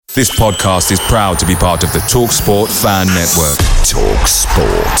This podcast is proud to be part of the TalkSport Fan Network.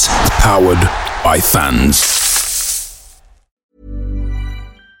 TalkSport. Powered by fans.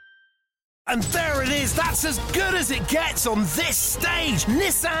 And there it is, that's as good as it gets on this stage.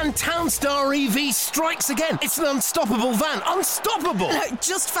 Nissan Townstar EV strikes again. It's an unstoppable van, unstoppable.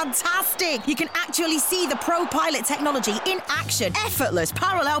 Just fantastic. You can actually see the ProPilot technology in action. Effortless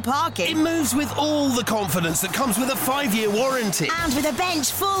parallel parking. It moves with all the confidence that comes with a 5-year warranty. And with a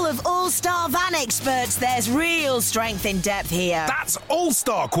bench full of all-star van experts, there's real strength in depth here. That's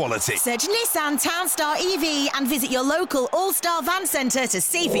all-star quality. Search Nissan Townstar EV and visit your local all-star van centre to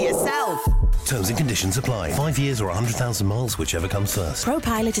see for yourself. Terms and conditions apply. 5 years or 100,000 miles, whichever comes first.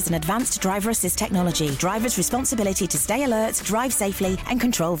 ProPilot is an advanced driver assist technology. Driver's responsibility to stay alert, drive safely, and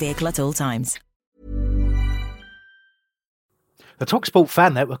control vehicle at all times. The TalkSport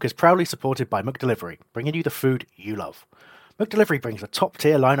Fan Network is proudly supported by McDelivery, bringing you the food you love. McDelivery brings a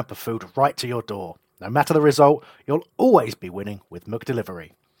top-tier lineup of food right to your door. No matter the result, you'll always be winning with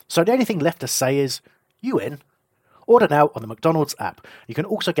McDelivery. So the only thing left to say is, you in? Order now on the McDonald's app. You can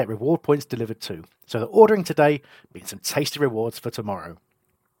also get reward points delivered too, so that ordering today means some tasty rewards for tomorrow.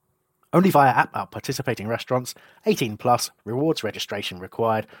 Only via app at participating restaurants, 18 plus, rewards registration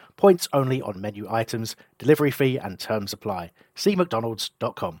required, points only on menu items, delivery fee and terms apply. See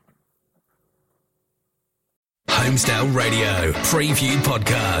mcdonalds.com. Homesdale Radio Preview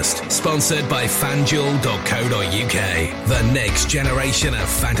Podcast, sponsored by FanDuel.co.uk, the next generation of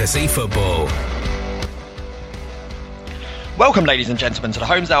fantasy football. Welcome, ladies and gentlemen, to the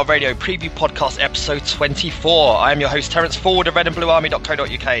Homesdale Radio Preview Podcast, episode 24. I am your host, Terence Ford of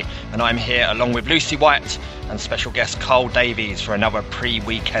redandbluearmy.co.uk, and I'm here along with Lucy White and special guest Carl Davies for another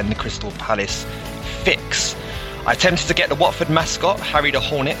pre-weekend Crystal Palace fix. I attempted to get the Watford mascot, Harry the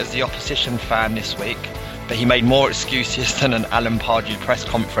Hornet, as the opposition fan this week, but he made more excuses than an Alan Pardew press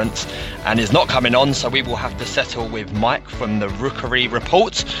conference and is not coming on, so we will have to settle with Mike from the Rookery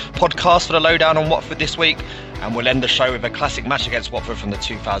Report podcast for the lowdown on Watford this week, and we'll end the show with a classic match against Watford from the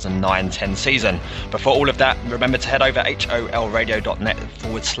 2009-10 season. But for all of that, remember to head over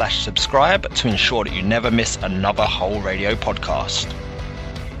holradio.net/subscribe to ensure that you never miss another Whole Radio podcast.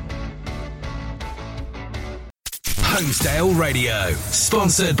 Homesdale Radio,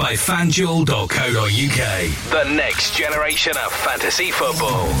 sponsored by FanDuel.co.uk, the next generation of fantasy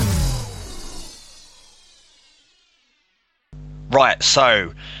football. Right,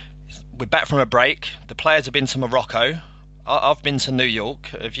 so we're back from a break. The players have been to Morocco. I've been to New York.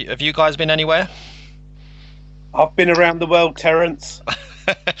 Have you guys been anywhere? I've been around the world, Terence.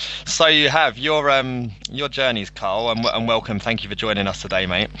 So you have your journeys, Carl, and welcome. Thank you for joining us today,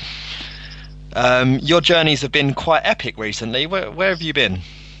 mate. Your journeys have been quite epic recently. Where have you been?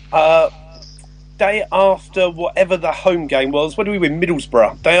 Day after whatever the home game was, where did we win?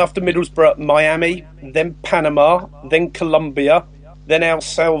 Middlesbrough. Day after Middlesbrough, Miami, then Panama, then Colombia, then El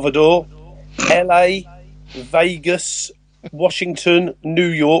Salvador, LA, Vegas, Washington, New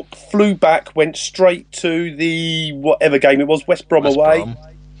York, flew back, went straight to the whatever game it was, West Brom away,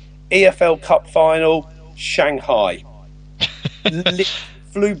 EFL Cup final, Shanghai.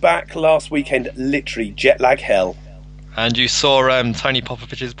 Flew back last weekend, literally jet lag hell. And you saw Tony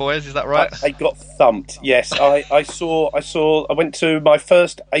Popovich's boys, is that right? They got thumped. Yes, I went to my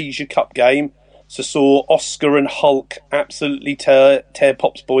first Asia Cup game, so saw Oscar and Hulk absolutely tear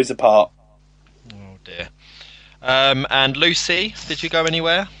Pop's boys apart. Oh dear. And Lucy, did you go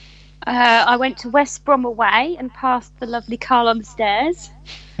anywhere? I went to West Brom away and passed the lovely Carl on the stairs.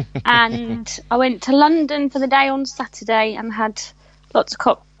 And I went to London for the day on Saturday and had lots of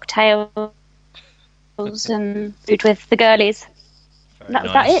cocktails and food with the girlies. That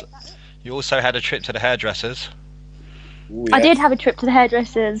was it. You also had a trip to the hairdressers. Ooh, yeah. I did have a trip to the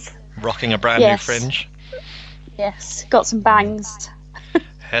hairdressers. Rocking a brand new fringe. Yes, got some bangs.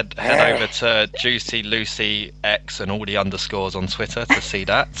 Head over to Juicy Lucy X and all the underscores on Twitter to see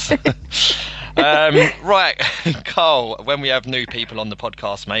that. Right, Carl, when we have new people on the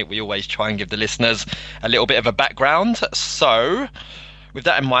podcast, mate, we always try and give the listeners a little bit of a background. So, with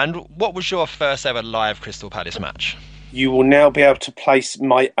that in mind, what was your first ever live Crystal Palace match? You will now be able to place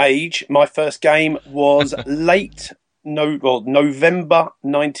my age. My first game was November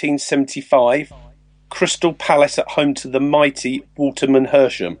 1975. Crystal Palace at home to the mighty Waterman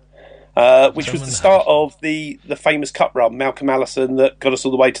Hersham, which was the start of the famous cup run, Malcolm Allison, that got us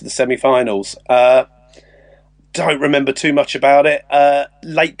all the way to the semi-finals. Don't remember too much about it.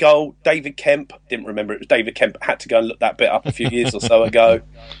 Late goal, David Kemp. Didn't remember it was David Kemp. Had to go and look that bit up a few years or so ago.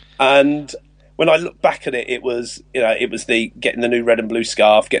 And when I look back at it, it was the getting the new red and blue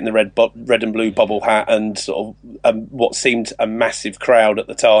scarf, getting the red and blue bobble hat, and sort of what seemed a massive crowd at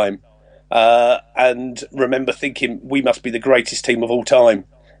the time. And remember thinking, we must be the greatest team of all time.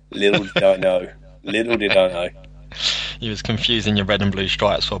 Little did I know. Little did I know. You was confusing your red and blue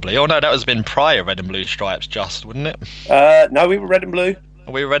stripes, probably. Oh no, that was been prior red and blue stripes, just wouldn't it? No, we were red and blue.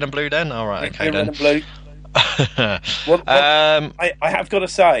 We were red and blue then. All right, okay then. Red and blue. I have got to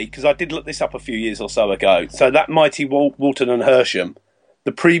say, because I did look this up a few years or so ago. So that mighty Walton and Hersham,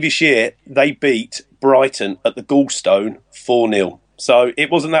 the previous year they beat Brighton at the Gallstone 4-0. So it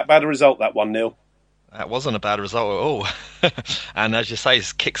wasn't that bad a result, that 1-0. That wasn't a bad result at all. And as you say,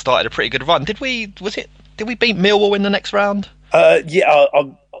 it's kick-started a pretty good run. Did we beat Millwall in the next round?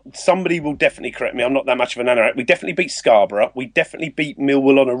 Somebody will definitely correct me. I'm not that much of an anorak. We definitely beat Scarborough. We definitely beat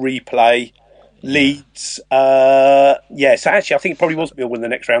Millwall on a replay. Leeds. So actually, I think it probably was Millwall in the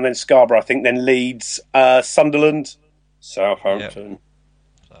next round. Then Scarborough, I think. Then Leeds. Sunderland. Southampton. Yep.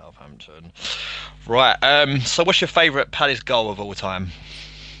 Southampton. Right. So what's your favourite Palace goal of all time?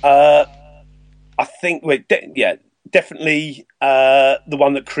 I think, definitely the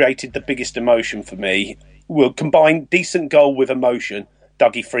one that created the biggest emotion for me. Will combine decent goal with emotion.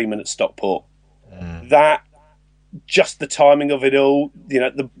 Dougie Freeman at Stockport. That, just the timing of it all.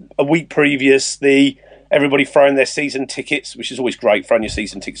 A week previous, everybody throwing their season tickets, which is always great, throwing your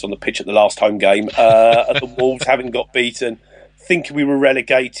season tickets on the pitch at the last home game. At the Wolves, having got beaten, thinking we were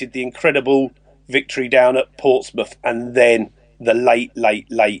relegated. The incredible victory down at Portsmouth, and then the late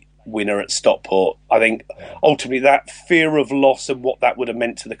winner at Stockport. I think ultimately that fear of loss and what that would have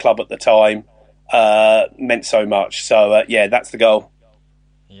meant to the club at the time meant so much. So that's the goal.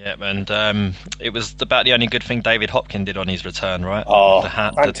 Yeah, and it was about the only good thing David Hopkins did on his return, right? Oh, the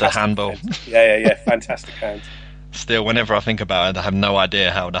handball. Yeah, fantastic hands. Still, whenever I think about it, I have no idea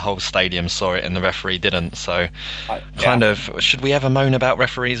how the whole stadium saw it and the referee didn't. So, should we ever moan about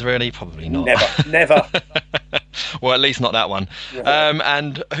referees, really? Probably not. Never. Well, at least not that one.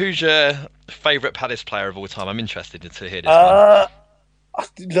 And who's your favourite Palace player of all time? I'm interested to hear this one.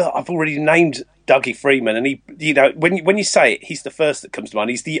 Look, I've already named Dougie Freeman, and he, when you say it, he's the first that comes to mind.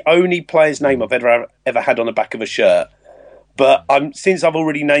 He's the only player's name I've ever had on the back of a shirt. But since I've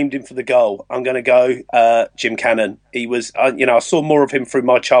already named him for the goal, I'm going to go Jim Cannon. He was, I saw more of him through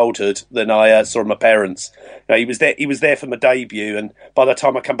my childhood than I saw my parents. He was there. He was there for my debut, and by the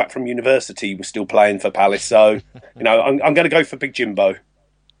time I come back from university, he was still playing for Palace. So, I'm going to go for Big Jimbo.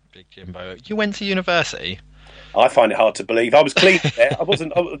 Big Jimbo. You went to university? I find it hard to believe. I was clean there. I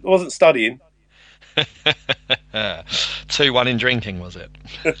wasn't studying. 2-1 in drinking, was it?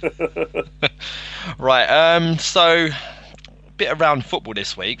 Right. So. Bit around football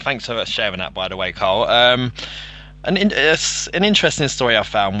this week. Thanks for sharing that, by the way, Carl. An interesting story I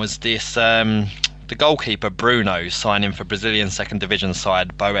found was this: the goalkeeper Bruno signing for Brazilian second division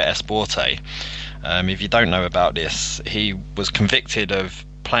side Boa Esporte. If you don't know about this, he was convicted of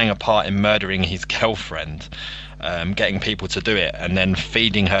playing a part in murdering his girlfriend, getting people to do it, and then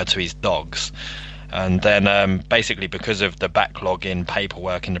feeding her to his dogs. And then basically because of the backlog in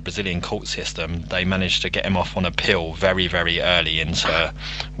paperwork in the Brazilian court system, they managed to get him off on a pill very, very early into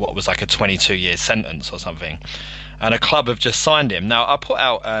what was like a 22-year sentence or something. And a club have just signed him. Now, I put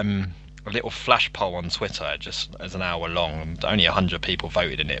out a little flash poll on Twitter just as an hour long. And only 100 people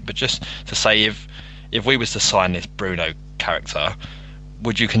voted in it. But just to say, if we was to sign this Bruno character,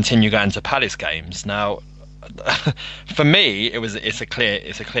 would you continue going to Palace games? Now, for me, it's a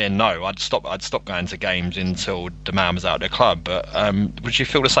clear no. I'd stop going to games until the man was out of the club. But would you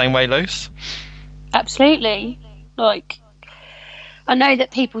feel the same way, Luce? Absolutely. Like, I know that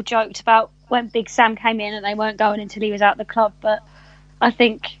people joked about when Big Sam came in and they weren't going until he was out of the club, but I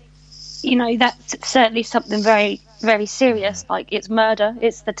think that's certainly something very, very serious. Like, it's murder.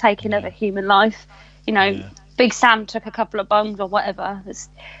 It's the taking of a human life. Big Sam took a couple of bungs or whatever.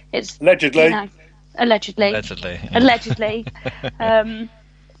 It's allegedly. Allegedly.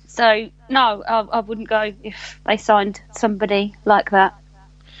 So no, I wouldn't go if they signed somebody like that.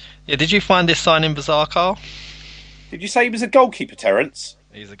 Yeah, did you find this signing bizarre, Carl? Did you say he was a goalkeeper, Terence?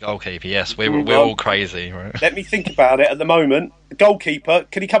 He's a goalkeeper, yes. We're all crazy, right? Let me think about it at the moment. Goalkeeper,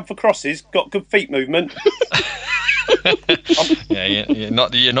 can he come for crosses? Got good feet movement. Yeah, you're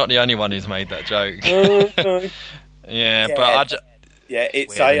not the only one who's made that joke. But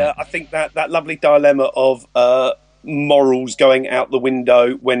it's I think that lovely dilemma of morals going out the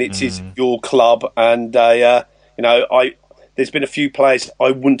window when it is your club, and there's been a few players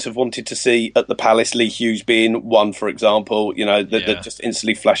I wouldn't have wanted to see at the Palace. Lee Hughes being one, for example. That just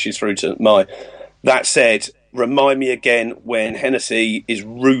instantly flashes through to mind. That said, remind me again when Hennessy is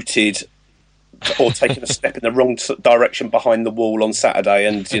rooted or taking a step in the wrong direction behind the wall on Saturday,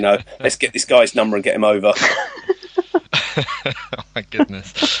 and let's get this guy's number and get him over. Oh my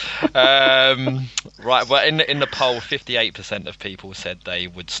goodness. Right, well, in the poll, 58% of people said they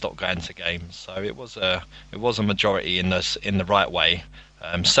would stop going to games, so it was a majority in the right way.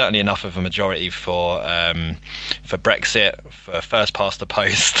 Certainly enough of a majority for Brexit, for first past the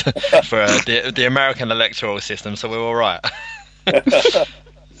post, for the American electoral system. So we're all right.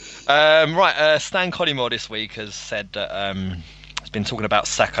 Stan Collymore this week has said that he's been talking about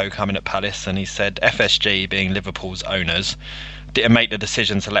Sakho coming at Palace, and he said FSG, being Liverpool's owners, didn't make the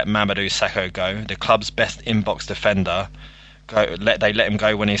decision to let Mamadou Sakho go, the club's best in-box defender. They let him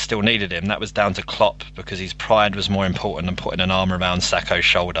go when he still needed him. That was down to Klopp, because his pride was more important than putting an arm around Sakho's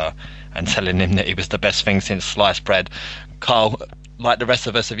shoulder and telling him that he was the best thing since sliced bread. Carl, like the rest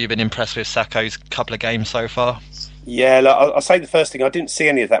of us, have you been impressed with Sakho's couple of games so far? Yeah, look, I'll say the first thing. I didn't see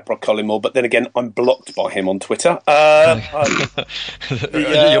any of that Brock Collymore, but then again, I'm blocked by him on Twitter.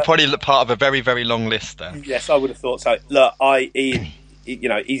 You're probably part of a very, very long list there. Yes, I would have thought so. Look,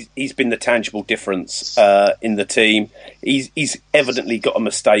 he's been the tangible difference in the team. He's evidently got a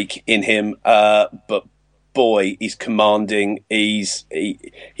mistake in him, but boy, he's commanding. He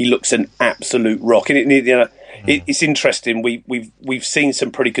looks an absolute rock. And it's interesting. We've seen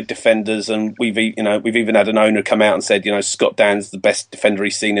some pretty good defenders, and we've even had an owner come out and said, Scott Dan's the best defender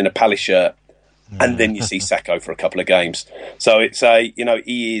he's seen in a Palace shirt. And then you see Sakho for a couple of games. So it's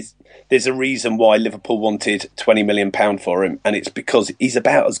he is. There's a reason why Liverpool wanted £20 million for him, and it's because he's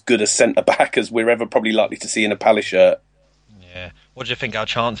about as good a centre-back as we're ever probably likely to see in a Palace shirt. Yeah. What do you think our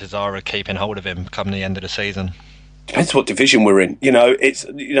chances are of keeping hold of him come the end of the season? Depends what division we're in.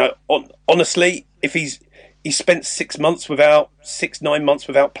 Honestly, if he's spent 9 months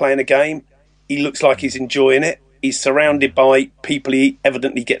without playing a game, he looks like he's enjoying it. He's surrounded by people he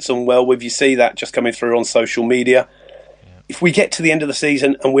evidently gets on well with. You see that just coming through on social media. If we get to the end of the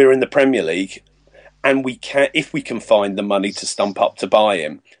season and we're in the Premier League, and if we can find the money to stump up to buy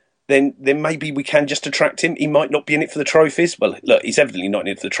him, then maybe we can just attract him. He might not be in it for the trophies. Well, look, he's evidently not in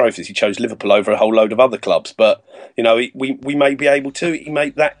it for the trophies. He chose Liverpool over a whole load of other clubs. But we may be able to. He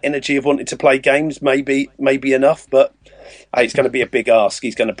may, that energy of wanting to play games may be enough. But hey, it's going to be a big ask.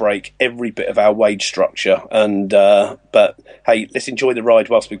 He's going to break every bit of our wage structure. But hey, let's enjoy the ride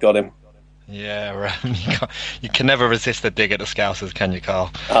whilst we've got him. Yeah, you can never resist a dig at the Scousers, can you,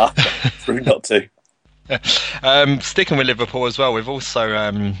 Carl? True not to. Sticking with Liverpool as well, we've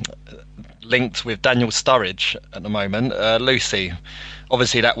also linked with Daniel Sturridge at the moment. Lucy,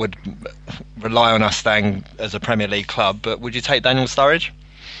 obviously that would rely on us staying as a Premier League club, but would you take Daniel Sturridge?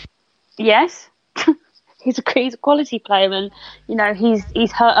 Yes. He's a quality player, and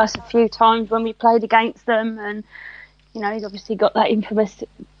he's hurt us a few times when we played against them, and he's obviously got that infamous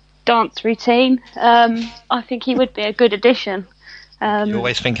dance routine. I think he would be a good addition. You're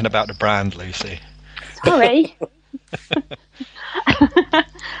always thinking about the brand, Lucy. Sorry.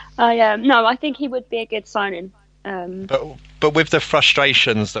 I think he would be a good signing. But with the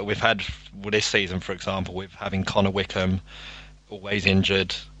frustrations that we've had this season, for example, with having Connor Wickham always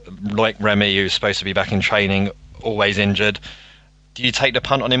injured, like Remy, who's supposed to be back in training, always injured, do you take the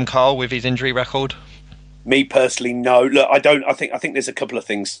punt on him, Carl, with his injury record? Me personally, no. Look, I don't. I think there's a couple of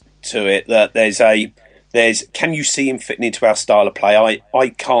things to it. That there's can you see him fitting into our style of play? I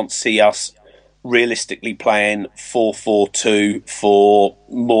can't see us realistically playing 4-4-2 for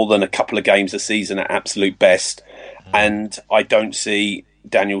more than a couple of games a season at absolute best, and I don't see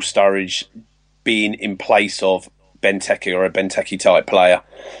Daniel Sturridge being in place of Benteke or a Benteke type player.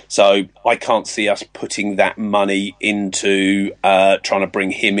 So I can't see us putting that money into trying to bring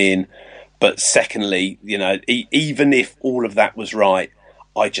him in. But secondly, even if all of that was right,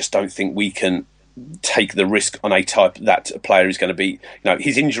 I just don't think we can take the risk on a player who's going to be.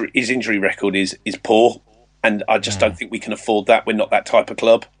 His injury record is poor, and I just don't think we can afford that. We're not that type of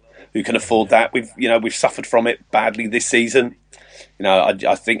club who can afford that. We've suffered from it badly this season.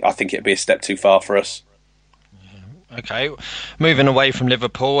 I think it'd be a step too far for us. Okay, moving away from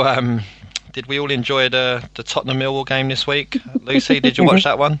Liverpool. Did we all enjoy the Tottenham Millwall game this week? Lucy, did you watch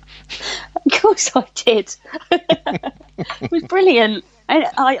that one? Of course I did. It was brilliant.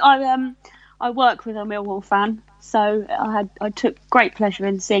 I work with a Millwall fan, so I took great pleasure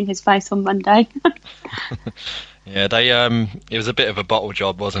in seeing his face on Monday. Yeah, it was a bit of a bottle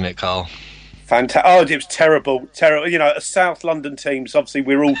job, wasn't it, Carl? Fantastic! Oh, it was terrible. A South London teams. Obviously,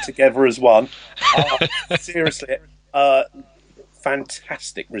 we're all together as one. Seriously.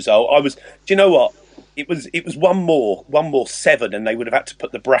 Fantastic result. Do you know what? It was one more 7, and they would have had to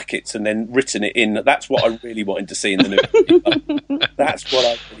put the brackets and then written it in. That's what I really wanted to see in the new. That's what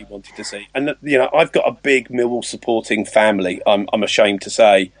I really wanted to see. And I've got a big Millwall supporting family. I'm ashamed to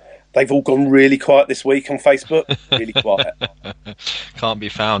say. They've all gone really quiet this week on Facebook. Really quiet. Can't be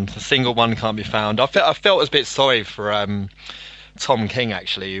found. A single one can't be found. I felt a bit sorry for Tom King,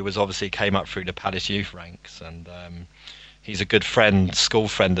 actually, who was obviously came up through the Palace youth ranks, and he's a good friend, school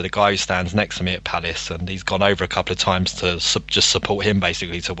friend of the guy who stands next to me at Palace, and he's gone over a couple of times to just support him,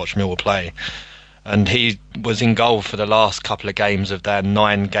 basically, to watch Millwall play. And he was in goal for the last couple of games of their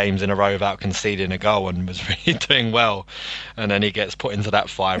 9 games in a row without conceding a goal, and was really doing well. And then he gets put into that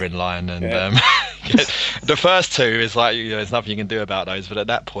firing line, and the first 2 is like, there's nothing you can do about those. But at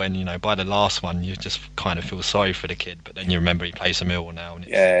that point, by the last one, you just kind of feel sorry for the kid. But then you remember he plays for Millwall now, and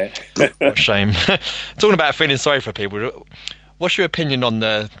it's a shame. Talking about feeling sorry for people, what's your opinion on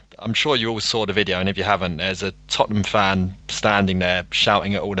I'm sure you all saw the video, and if you haven't, there's a Tottenham fan standing there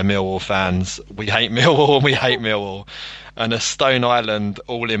shouting at all the Millwall fans, "We hate Millwall, we hate Millwall." And a Stone Island,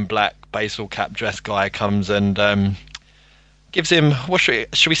 all in black, baseball cap dressed guy comes and gives him, should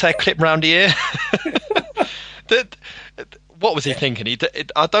we say, a clip round the ear? What was he thinking?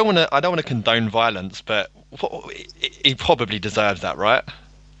 I don't want to condone violence, but he probably deserves that, right?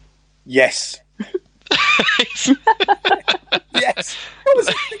 Yes. Yes. What was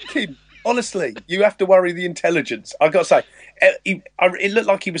he thinking? Honestly, you have to worry the intelligence. I've got to say, it looked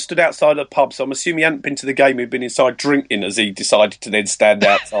like he was stood outside a pub, so I'm assuming he hadn't been to the game. He'd been inside drinking as he decided to then stand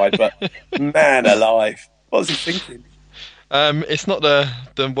outside. But man alive, what was he thinking? It's not the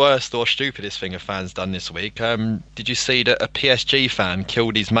worst or stupidest thing a fan's done this week. Did you see that a PSG fan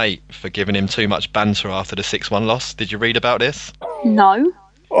killed his mate for giving him too much banter after the 6-1 loss? Did you read about this? No.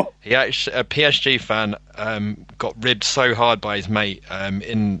 A PSG fan got ribbed so hard by his mate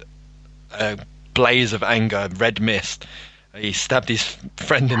in a blaze of anger, red mist. He stabbed his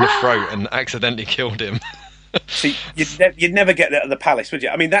friend in the throat and accidentally killed him. See, you'd never get that at the Palace, would you?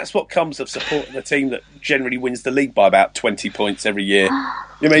 I mean, that's what comes of supporting a team that generally wins the league by about 20 points every year.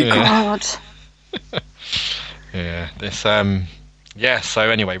 You mean? God. Yeah, this so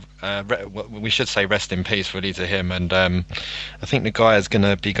anyway, we should say rest in peace really to him, and I think the guy is going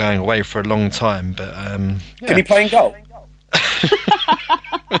to be going away for a long time, but Can he play in goal?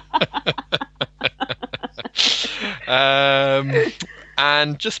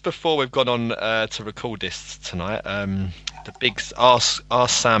 And just before we've gone on to record this tonight, the big Ask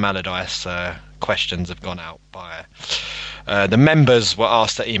Sam Allardyce questions have gone out by the members were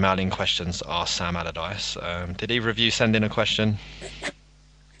asked to email in questions to Ask Sam Allardyce. Did either of you send in a question?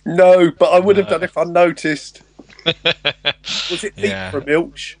 No, but I would have done if I noticed. Was it Pete from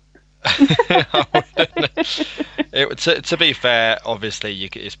Milch? To be fair, obviously,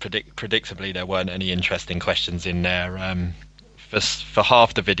 it's predictably there weren't any interesting questions in there. For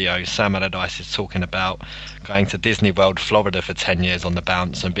half the video, Sam Allardyce is talking about going to Disney World, Florida for 10 years on the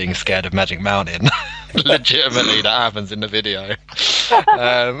bounce and being scared of Magic Mountain. Legitimately, that happens in the video.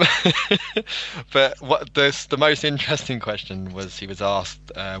 But the most interesting question was, he was asked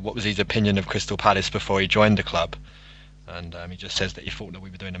what was his opinion of Crystal Palace before he joined the club. And he just says that he thought that we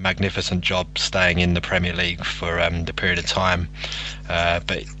were doing a magnificent job staying in the Premier League for the period of time.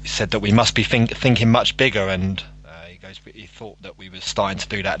 But he said that we must be thinking much bigger, and he thought that we were starting to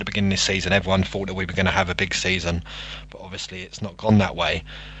do that at the beginning of this season. Everyone thought that we were going to have a big season, but obviously it's not gone that way.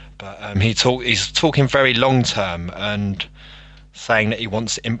 But he's talking very long term and saying that he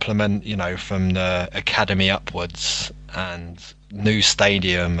wants to implement, from the academy upwards, and new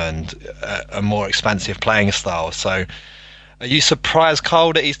stadium and a more expansive playing style. So are you surprised,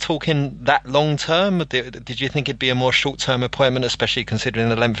 Carl, that he's talking that long term? Did you think it'd be a more short term appointment, especially considering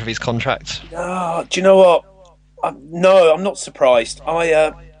the length of his contract? No, do you know what? No, I'm not surprised.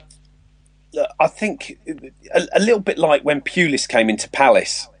 I think a little bit like when Pulis came into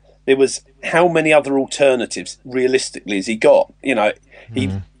Palace, there was how many other alternatives realistically has he got?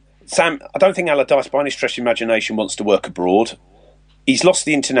 Sam, I don't think Allardyce by any stretch of imagination wants to work abroad. He's lost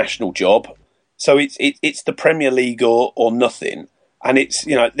the international job, so it's the Premier League or nothing. And it's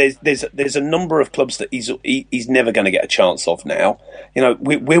there's a number of clubs that he's never going to get a chance of now.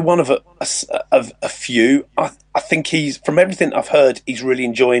 We're one of a few. I think he's, from everything I've heard, he's really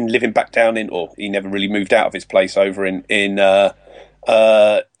enjoying living back down or he never really moved out of his place over in near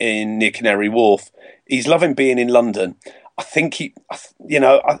Canary Wharf. He's loving being in London. I think I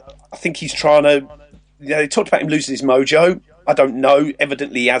think he's trying to. They talked about him losing his mojo. I don't know.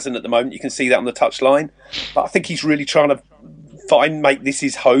 Evidently, he hasn't at the moment. You can see that on the touchline. But I think he's really trying to make this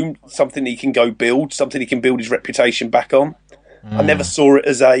his home, something he can go build, something he can build his reputation back on. I never saw it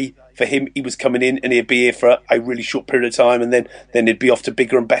as a for him, he was coming in and he'd be here for a really short period of time, and then he'd be off to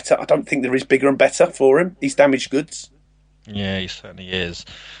bigger and better. I don't think there is bigger and better for him. He's damaged goods. Yeah, he certainly is.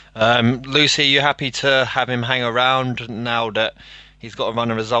 Lucy, are you happy to have him hang around now that he's got a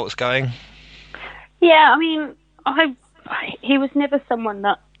run of results going? Yeah, I mean, he was never someone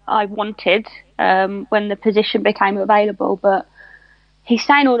that I wanted when the position became available, but he's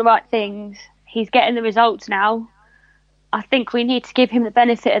saying all the right things. He's getting the results now. I think we need to give him the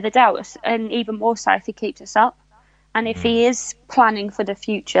benefit of the doubt, and even more so if he keeps us up. And if he is planning for the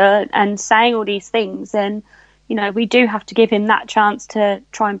future and saying all these things, then, you know, we do have to give him that chance to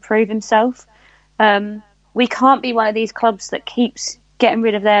try and prove himself. We can't be one of these clubs that keeps getting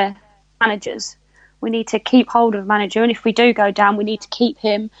rid of their managers. We need to keep hold of a manager, and if we do go down, we need to keep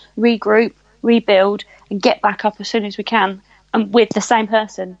him, regroup, rebuild, and get back up as soon as we can, and with the same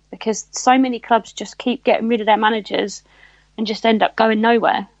person, because so many clubs just keep getting rid of their managers and just end up going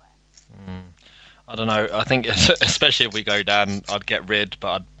nowhere. I don't know. I think especially if we go down, I'd get rid,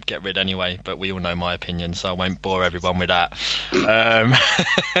 but I'd get rid anyway. But we all know my opinion, so I won't bore everyone with that.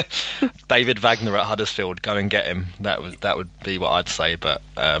 David Wagner at Huddersfield, go and get him. That would be what I'd say. But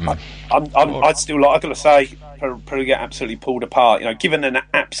I'd still like. I've got to say, probably get absolutely pulled apart. You know, given an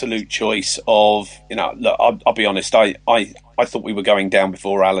absolute choice of, you know, look, I'll be honest. I thought we were going down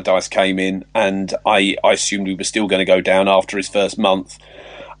before Allardyce came in, and I assumed we were still going to go down after his first month.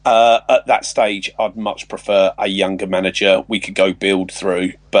 At that stage, I'd much prefer a younger manager we could go build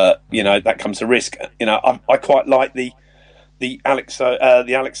through, but you know that comes a risk. You know, I quite like the Alex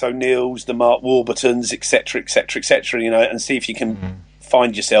O'Neills, the Mark Warburtons, etc. You know, and see if you can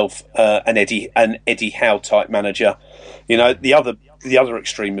find yourself an Eddie Howe type manager. You know, the other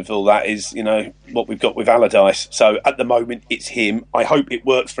extreme of all that is, you know, what we've got with Allardyce. So at the moment, it's him. I hope it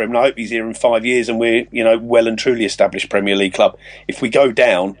works for him, and I hope he's here in 5 years and we're, you know, well and truly established Premier League club. If we go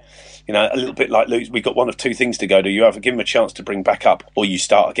down, you know, a little bit like Luke, we've got one of two things to go to. You either give him a chance to bring back up, or you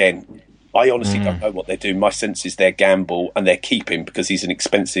start again. I honestly don't know what they're doing. My sense is they're gamble and they're keeping because he's an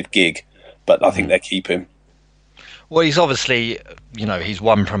expensive gig, but I think they keep him. Well, he's obviously, you know, he's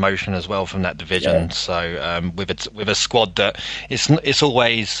won promotion as well from that division. Yeah. So with a squad that it's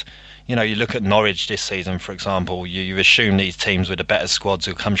always, you know, you look at Norwich this season, for example, you assume these teams with the better squads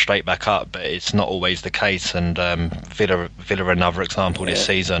will come straight back up, but it's not always the case. And Villa another example this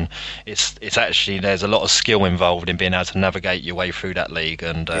season. It's actually, there's a lot of skill involved in being able to navigate your way through that league,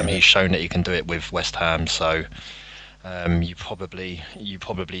 and he's shown that he can do it with West Ham. So. You probably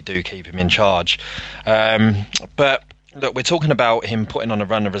do keep him in charge, but look, we're talking about him putting on a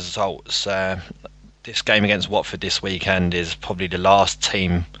run of results. This game against Watford this weekend is probably the last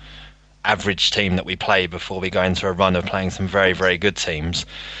average team that we play before we go into a run of playing some very, very good teams.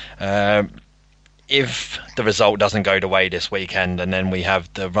 If the result doesn't go the way this weekend, and then we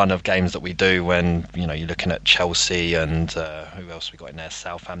have the run of games that we do, when, you know, you're looking at Chelsea and who else we got in there,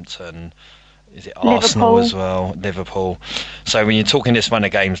 Southampton. Is it Arsenal as well? Liverpool. So when you're talking this run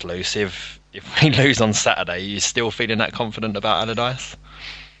of games, Luce, if we lose on Saturday, are you still feeling that confident about Allardyce?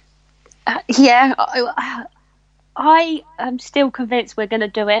 Yeah, I am still convinced we're going to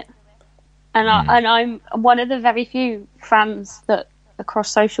do it, and I'm one of the very few fans that across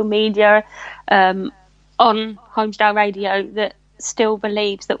social media, on Holmesdale Radio, that still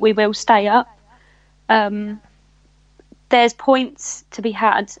believes that we will stay up. There's points to be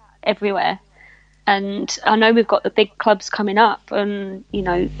had everywhere. And I know we've got the big clubs coming up, and, you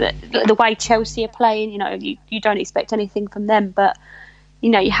know, the way Chelsea are playing, you know, you don't expect anything from them. But,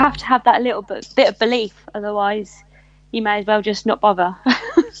 you know, you have to have that little bit of belief. Otherwise, you may as well just not bother.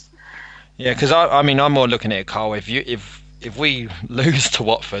 Yeah, because I mean, I'm more looking at it, Carl. If we lose to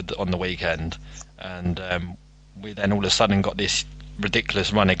Watford on the weekend, and we then all of a sudden got this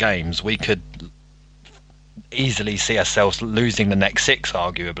ridiculous run of games, we could easily see ourselves losing the next 6,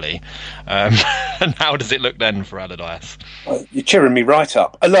 arguably. And how does it look then for Allardyce? You're cheering me right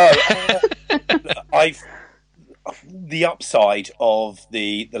up. Hello. The upside of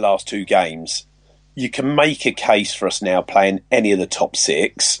the last 2 games, you can make a case for us now playing any of the top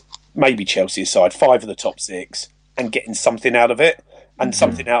 6, maybe Chelsea aside, 5 of the top 6, and getting something out of it. And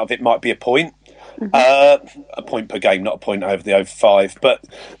something out of it might be a point. A point per game, not a point over the over 5, but,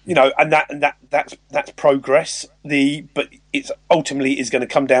 you know, and that's progress. But it's ultimately is going to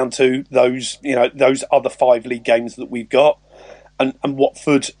come down to those, you know, those other 5 league games that we've got, and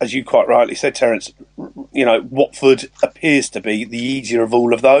Watford, as you quite rightly said, Terence. You know, Watford appears to be the easier of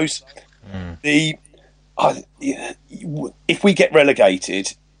all of those. If we get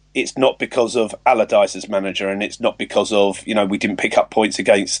relegated, it's not because of Allardyce as manager, and it's not because of, you know, we didn't pick up points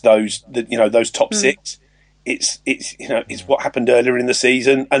against those top 6. it's what happened earlier in the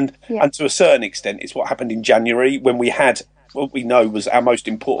season, and to a certain extent, it's what happened in January when we had what we know was our most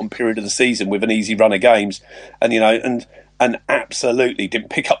important period of the season with an easy run of games, and and absolutely didn't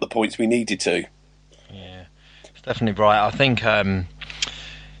pick up the points we needed to. Yeah, it's definitely right. I think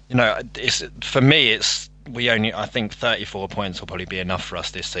it's for me. I think 34 points will probably be enough for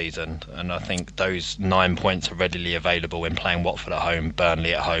us this season, and I think those 9 points are readily available when playing Watford at home,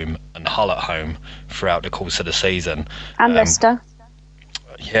 Burnley at home, and Hull at home throughout the course of the season. And Leicester.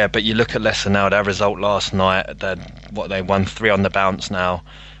 Yeah, but you look at Leicester now. Their result last night, they won 3 on the bounce now.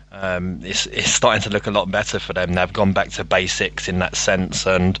 It's starting to look a lot better for them. They've gone back to basics in that sense,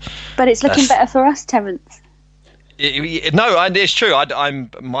 but it's looking better for us, Terence. It's true.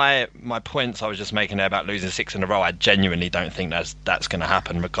 My points I was just making there about losing 6 in a row. I genuinely don't think that's going to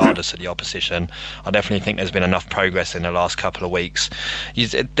happen, regardless of the opposition. I definitely think there's been enough progress in the last couple of weeks.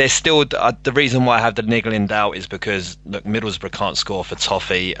 There's still the reason why I have the niggling doubt is because look, Middlesbrough can't score for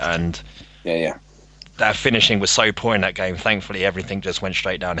toffee, and their finishing was so poor in that game. Thankfully, everything just went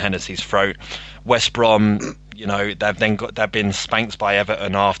straight down Hennessy's throat. West Brom, they've been spanked by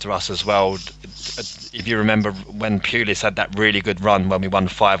Everton after us as well. If you remember when Pulis had that really good run when we won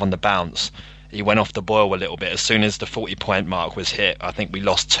 5 on the bounce, he went off the boil a little bit. As soon as the 40-point mark was hit, I think we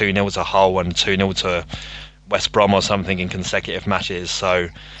lost 2-0 to Hull and 2-0 to West Brom or something in consecutive matches. So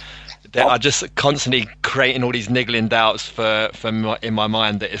they are just constantly creating all these niggling doubts in my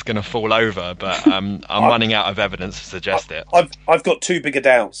mind that it's going to fall over. But I'm running out of evidence to suggest it. I've got 2 bigger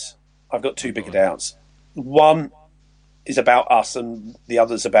doubts. One is about us and the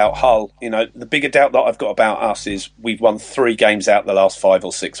other's about Hull. The bigger doubt that I've got about us is we've won 3 games out the last 5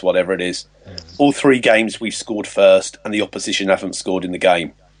 or 6, whatever it is. All 3 games we've scored first and the opposition haven't scored in the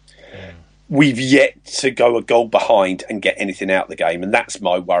game. We've yet to go a goal behind and get anything out of the game, and that's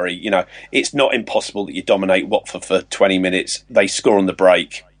my worry. It's not impossible that you dominate Watford for 20 minutes. They score on the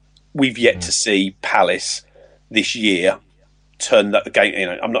break. We've yet to see Palace this year turn that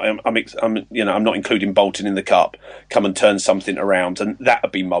game. I'm not including Bolton in the cup. Come and turn something around, and that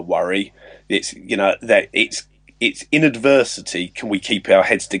would be my worry. It's that it's in adversity. Can we keep our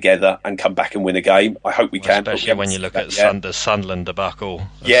heads together and come back and win a game? I hope we can. Especially when you look at the Sunderland debacle.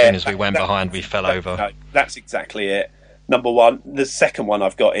 As soon as we went behind, we fell over. No, that's exactly it. Number one. The second one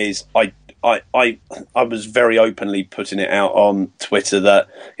I've got is I was very openly putting it out on Twitter that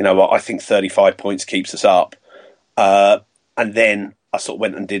I think 35 points keeps us up. And then I sort of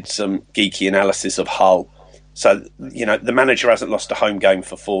went and did some geeky analysis of Hull. So, the manager hasn't lost a home game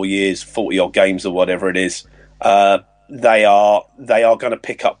for 4 years, 40-odd games or whatever it is. They are going to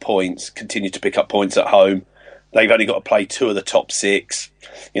pick up points, continue to pick up points at home. They've only got to play 2 of the top 6.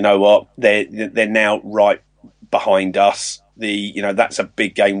 You know what? They're now right behind us. That's a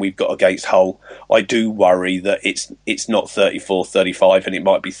big game we've got against Hull. I do worry that it's not 34-35 and it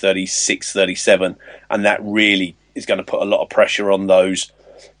might be 36-37, and that really is going to put a lot of pressure on those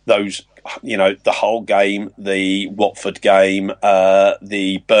the Hull game, the Watford game,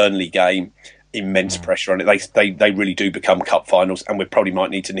 the Burnley game. Immense pressure on it. They really do become cup finals, and we probably might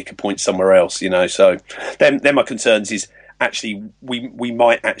need to nick a point somewhere else. So then my concerns is actually we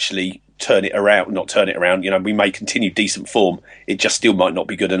might actually turn it around. Not turn it around. We may continue decent form. It just still might not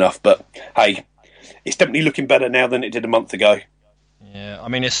be good enough. But hey, it's definitely looking better now than it did a month ago. Yeah, I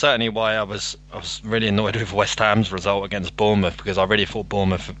mean, it's certainly why I was really annoyed with West Ham's result against Bournemouth, because I really thought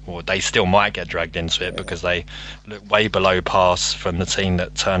Bournemouth, they still might get dragged into it because they look way below pass from the team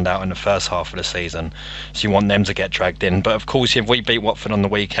that turned out in the first half of the season. So you want them to get dragged in. But of course, if we beat Watford on the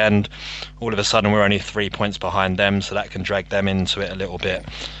weekend, all of a sudden we're only 3 points behind them, so that can drag them into it a little bit.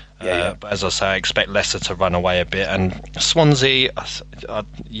 But as I say, I expect Leicester to run away a bit. And Swansea,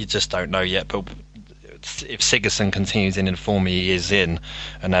 you just don't know yet, but if Sigurdsson continues in the form he is in,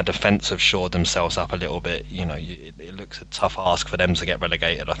 and our defence have shored themselves up a little bit, it looks a tough ask for them to get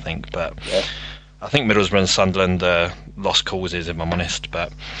relegated, I think. But I think Middlesbrough and Sunderland are lost causes, if I'm honest.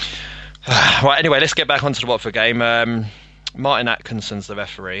 But right, anyway, let's get back onto the Watford game. Martin Atkinson's the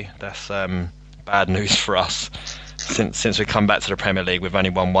referee. That's bad news for us. Since we come back to the Premier League, we've only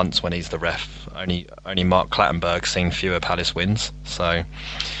won once when he's the ref. Only Mark Clattenburg's seen fewer Palace wins. So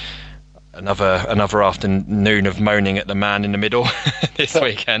another afternoon of moaning at the man in the middle this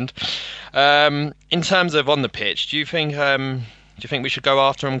weekend. In terms of on the pitch, do you think we should go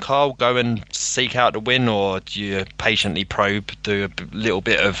after him, Carl? Go and seek out the win, or do you patiently probe, do a little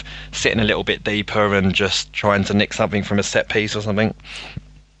bit of sitting a little bit deeper and just trying to nick something from a set piece or something?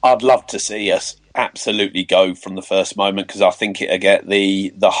 I'd love to see us absolutely go from the first moment, because I think it'll get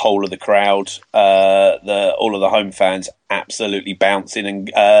the whole of the crowd, all of the home fans absolutely bouncing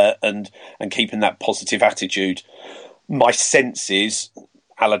and keeping that positive attitude. My sense is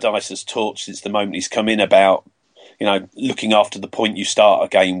Allardyce has talked since the moment he's come in about, looking after the point you start a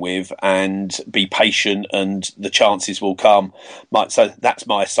game with and be patient and the chances will come. So that's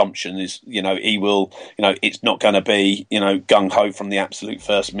my assumption is, he will, it's not going to be, gung-ho from the absolute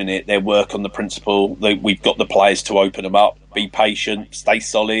first minute. They'll work on the principle that we've got the players to open them up, be patient, stay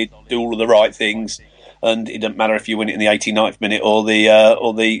solid, do all of the right things. And it doesn't matter if you win it in the 89th minute or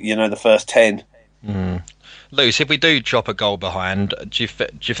the first 10. Mm. Luce, if we do drop a goal behind, do you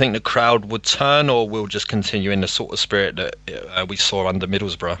think the crowd would turn, or will just continue in the sort of spirit that we saw under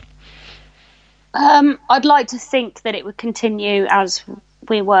Middlesbrough? I'd like to think that it would continue as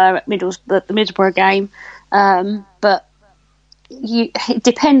we were at the Middlesbrough game, but it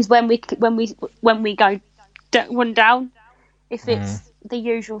depends when we go one down. If it's the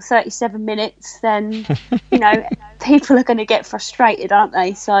usual 37 minutes, then people are going to get frustrated, aren't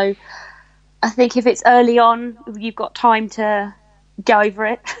they? So I think if it's early on, you've got time to go over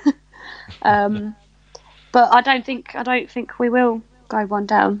it. But I don't think we will go one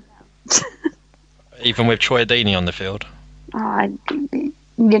down. Even with Troy Deeney on the field? No,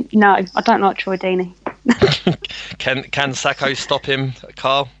 I don't like Troy Deeney. Can Sacco stop him,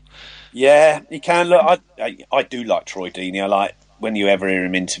 Carl? Yeah, he can. Look, I do like Troy Deeney. I like when you ever hear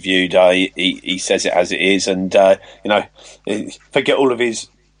him interviewed, he says it as it is, and forget all of his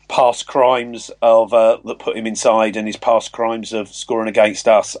past crimes of that put him inside, and his past crimes of scoring against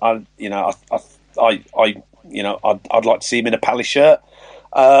us. I'd like to see him in a Palace shirt.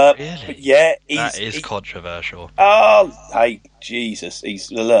 Really? But yeah, that is controversial. Oh, hey, Jesus! He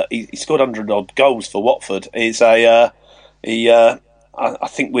scored 100 odd goals for Watford. I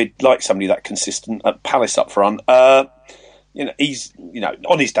think we'd like somebody that consistent at Palace up front. He's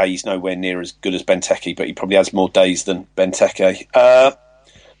on his day he's nowhere near as good as Benteke, but he probably has more days than Benteke.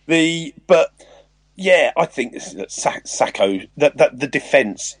 But yeah, I think that Sacco, that the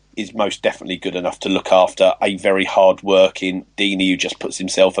defence is most definitely good enough to look after a very hard-working Deeney who just puts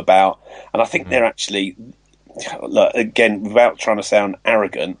himself about. And I think they're actually, again, without trying to sound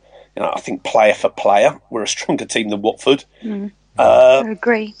arrogant, I think player for player, we're a stronger team than Watford. I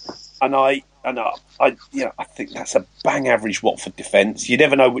agree. And I think that's a bang average Watford defence. You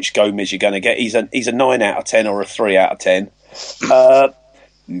never know which Gomez you're going to get. He's a 9 out of 10 or a 3 out of 10.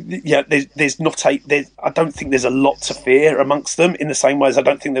 Yeah, I don't think there's a lot to fear amongst them in the same way as I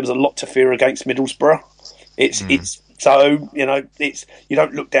don't think there was a lot to fear against Middlesbrough. It's so you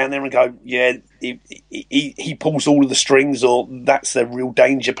don't look down there and go, yeah, he pulls all of the strings, or that's the real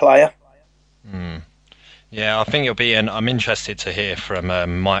danger player. Yeah, I think I'm interested to hear from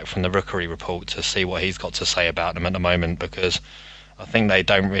Mike from the Rookery Report to see what he's got to say about them at the moment, because I think they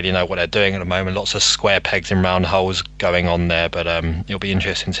don't really know what they're doing at the moment. Lots of square pegs in round holes going on there, but it'll be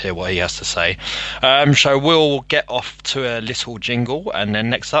interesting to hear what he has to say. So we'll get off to a little jingle, and then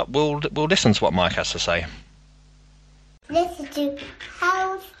next up we'll listen to what Mike has to say. Listen to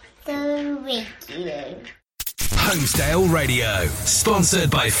How's the Radio. Homesdale Radio, sponsored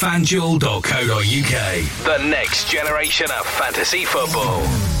by FanDuel.co.uk. The next generation of fantasy football.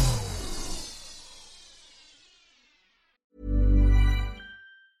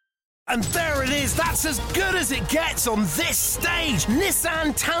 And there it is, that's as good as it gets on this stage.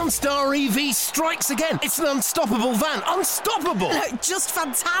 Nissan Townstar EV strikes again. It's an unstoppable van, unstoppable. Just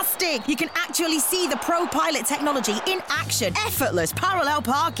fantastic. You can actually see the ProPilot technology in action. Effortless parallel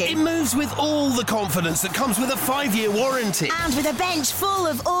parking. It moves with all the confidence that comes with a 5-year warranty. And with a bench full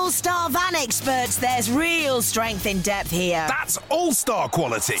of all-star van experts, there's real strength in depth here. That's all-star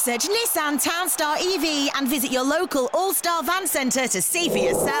quality. Search Nissan Townstar EV and visit your local all-star van centre to see for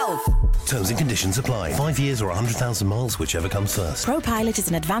yourself. Terms and conditions apply. 5 years or 100,000 miles, whichever comes first. ProPilot is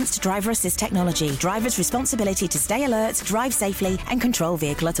an advanced driver assist technology. Driver's responsibility to stay alert, drive safely, and control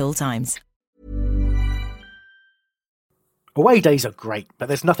vehicle at all times. Away days are great, but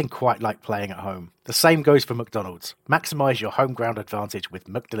there's nothing quite like playing at home. The same goes for McDonald's. Maximise your home ground advantage with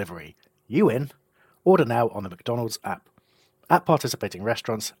McDelivery. You in? Order now on the McDonald's app. At participating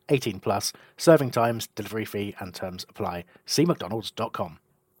restaurants, 18 plus, serving times, delivery fee and terms apply. See mcdonalds.com.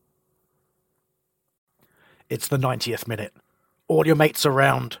 It's the 90th minute. All your mates are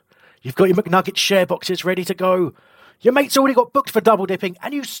round. You've got your McNugget share boxes ready to go. Your mate's already got booked for double dipping,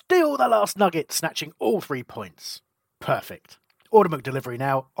 and you steal the last nugget, snatching all 3 points. Perfect. Order McDelivery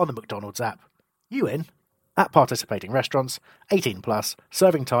now on the McDonald's app. You in? At participating restaurants, 18 plus,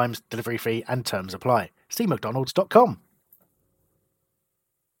 serving times, delivery fee and terms apply. See mcdonalds.com.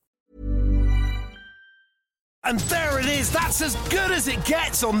 And there it is, that's as good as it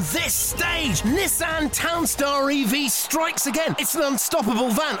gets on this stage. Nissan Townstar EV strikes again. It's an unstoppable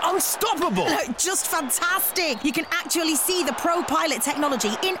van, unstoppable. Just fantastic. You can actually see the ProPilot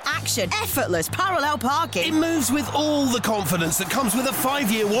technology in action. Effortless parallel parking. It moves with all the confidence that comes with a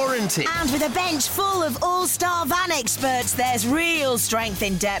 5-year warranty. And with a bench full of all-star van experts, there's real strength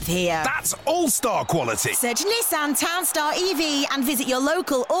in depth here. That's all-star quality. Search Nissan Townstar EV and visit your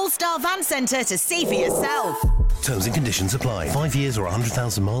local all-star van centre to see for yourself. Terms and conditions apply. 5 years or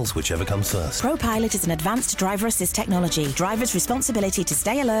 100,000 miles, whichever comes first. ProPilot is an advanced driver assist technology. Driver's responsibility to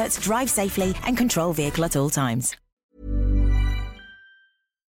stay alert, drive safely, and control vehicle at all times.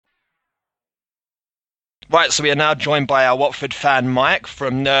 Right, so we are now joined by our Watford fan Mike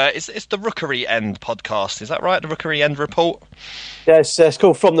from it's the Rookery End podcast. Is that right? The Rookery End report. Yeah, it's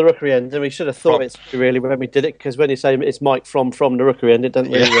called From the Rookery End, and we should have thought it's really when we did it, because when you say it's Mike from the Rookery End, it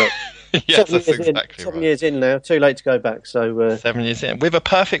doesn't really work. Yes, that's exactly 7 years in now, too late to go back. So 7 years in, with a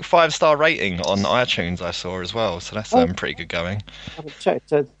perfect 5-star rating on iTunes, I saw as well. So that's pretty good going. I haven't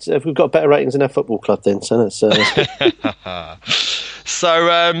checked. We've got better ratings than our football club then, so that's good.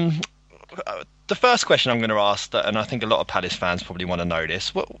 So the first question I'm going to ask, and I think a lot of Palace fans probably want to know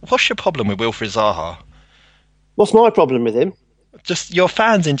this: what's your problem with Wilfried Zaha? What's my problem with him? Just your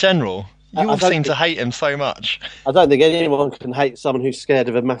fans in general. You all seem to hate him so much. I don't think anyone can hate someone who's scared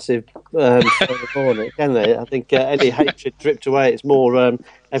of a massive hornet, can they? I think any hatred dripped away. It's more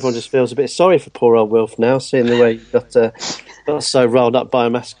everyone just feels a bit sorry for poor old Wilf now, seeing the way he got so rolled up by a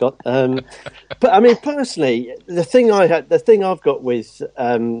mascot. But I mean, personally, the thing I've got with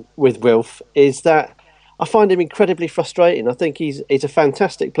Wilf is that I find him incredibly frustrating. I think he's a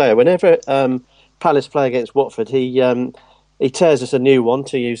fantastic player. Whenever Palace play against Watford, he tears us a new one,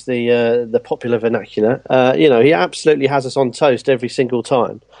 to use the popular vernacular. He absolutely has us on toast every single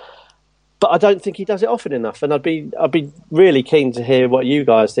time. But I don't think he does it often enough. And I'd be really keen to hear what you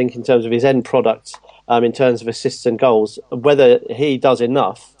guys think in terms of his end product, in terms of assists and goals, whether he does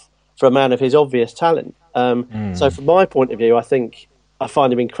enough for a man of his obvious talent. So from my point of view, I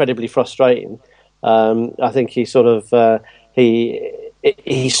find him incredibly frustrating. I think he's sort of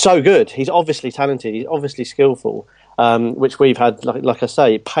he's so good. He's obviously talented. He's obviously skillful. Which we've had, like I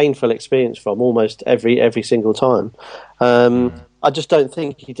say, painful experience from almost every single time. I just don't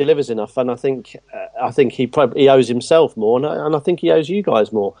think he delivers enough, and I think he owes himself more, and I think he owes you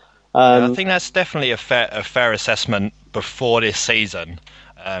guys more. I think that's definitely a fair assessment before this season.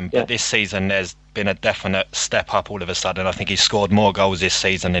 But this season, there's been a definite step up all of a sudden. I think he's scored more goals this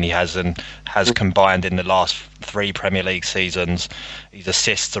season than he has combined in the last 3 Premier League seasons. His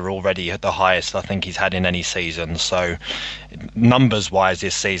assists are already at the highest I think he's had in any season. So numbers-wise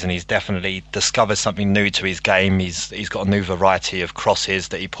this season, he's definitely discovered something new to his game. He's got a new variety of crosses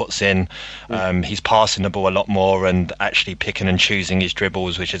that he puts in. He's passing the ball a lot more and actually picking and choosing his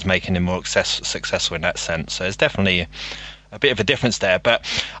dribbles, which is making him more successful in that sense. So it's definitely a bit of a difference there. But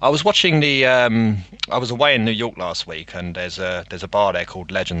I was watching I was away in New York last week, and there's a bar there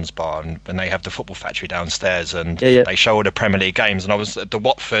called Legends Bar, and they have the Football Factory downstairs, and they show all the Premier League games. And I was at the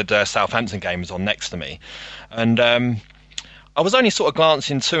Watford Southampton game was on next to me, and I was only sort of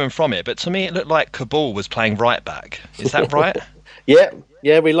glancing to and from it, but to me it looked like Kabul was playing right back. Is that right?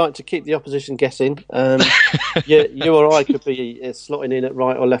 Yeah, we like to keep the opposition guessing. You or I could be slotting in at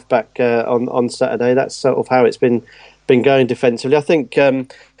right or left back on Saturday. That's sort of how it's been going defensively. I think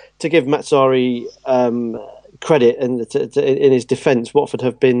to give Matsari credit and in his defence, Watford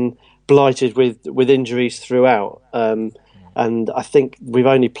have been blighted with injuries throughout, and I think we've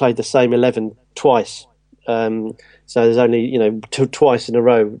only played the same 11 twice. So there's only twice in a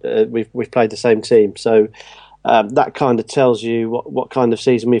row we've played the same team. So that kind of tells you what kind of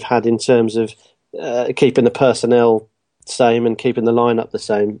season we've had in terms of keeping the personnel same and keeping the lineup the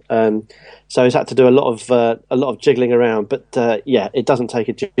same. So he's had to do a lot of jiggling around. But it doesn't take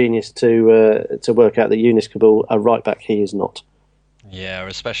a genius to work out that Yunus Kabul, a right back, he is not. Yeah,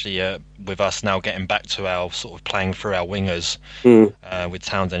 especially with us now getting back to our sort of playing through our wingers, with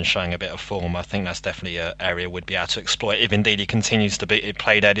Townsend showing a bit of form. I think that's definitely an area we'd be able to exploit if indeed he continues to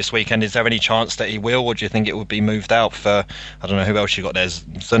play there this weekend. Is there any chance that he will, or do you think it would be moved out for, I don't know, who else you got there?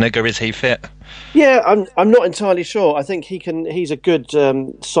 Zuniga, is he fit? Yeah, I'm not entirely sure. I think he's a good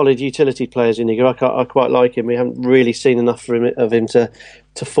solid utility player, Zuniga. I quite like him. We haven't really seen enough of him to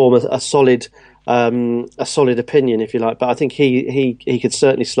form a solid opinion, if you like, but I think he could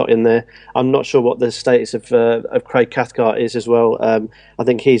certainly slot in there. I'm not sure what the status of Craig Cathcart is as well. I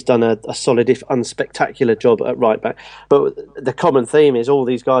think he's done a solid, if unspectacular, job at right back. But the common theme is all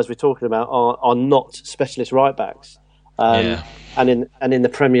these guys we're talking about are not specialist right backs. And in the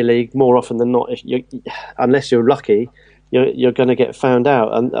Premier League, more often than not, unless you're lucky, you're going to get found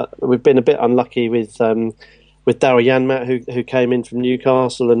out. And we've been a bit unlucky with Daryl Janmaat, who came in from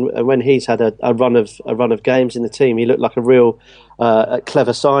Newcastle, and when he's had a run of games in the team, he looked like a real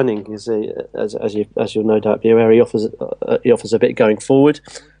clever signing. As you'll no doubt be aware, he offers a bit going forward,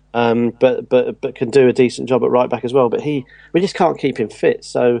 but can do a decent job at right back as well. But we just can't keep him fit,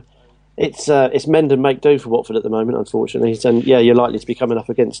 so. It's mend and make do for Watford at the moment, unfortunately. And you're likely to be coming up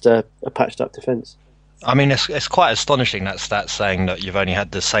against a patched up defence. I mean, it's quite astonishing, that stat saying that you've only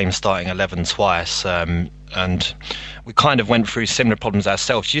had the same starting 11 twice, and we kind of went through similar problems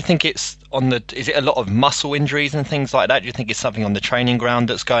ourselves. Do you think is it a lot of muscle injuries and things like that? Do you think it's something on the training ground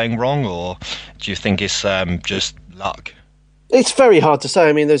that's going wrong, or do you think it's just luck? It's very hard to say.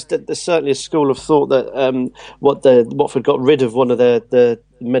 I mean, there's certainly a school of thought that Watford got rid of one of the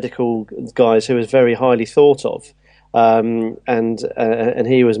medical guys who was very highly thought of, and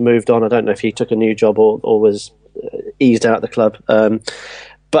he was moved on. I don't know if he took a new job or was eased out of the club.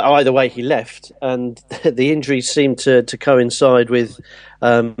 But either way, he left, and the injuries seemed to coincide with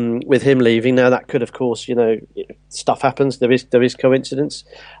him leaving. Now that could, of course, stuff happens. There is coincidence.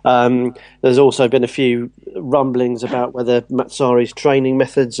 There's also been a few rumblings about whether Matsari's training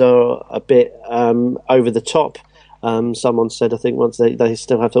methods are a bit over the top. Someone said, I think once they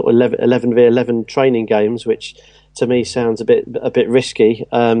still have 11v11 training games, which to me sounds a bit risky.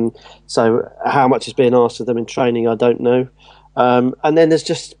 So how much is being asked of them in training, I don't know. And then there's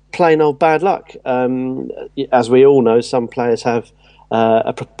just plain old bad luck. As we all know, some players have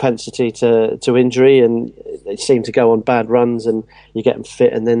a propensity to injury, and they seem to go on bad runs, and you get them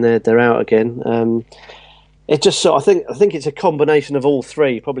fit, and then they're out again. It just I think it's a combination of all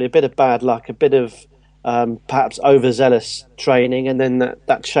three. Probably a bit of bad luck, a bit of perhaps overzealous training, and then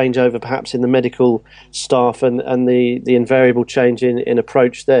that changeover perhaps in the medical staff and the invariable change in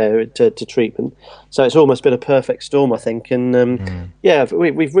approach there to treatment. So it's almost been a perfect storm, I think. And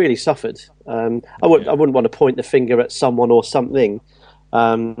we've really suffered. I wouldn't want to point the finger at someone or something,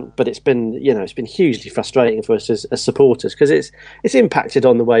 but it's been hugely frustrating for us as supporters, because it's impacted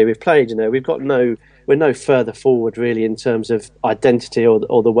on the way we've played. We're no further forward really in terms of identity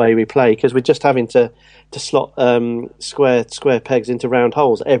or the way we play, because we're just having to slot square pegs into round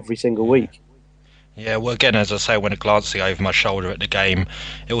holes every single week. Yeah, well, again, as I say, when glancing over my shoulder at the game,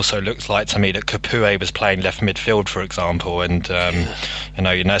 it also looks like to me that Capoue was playing left midfield, for example, and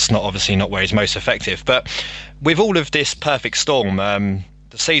that's obviously not where he's most effective. But with all of this perfect storm,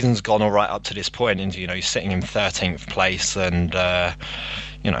 the season's gone all right up to this point, and he's sitting in 13th place, and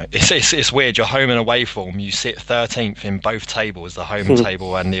it's weird. Your home and away form, you sit 13th in both tables, the home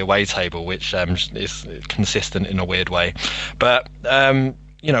table and the away table, which is consistent in a weird way. But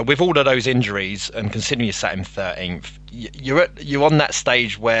with all of those injuries, and considering you sat in 13th, you're on that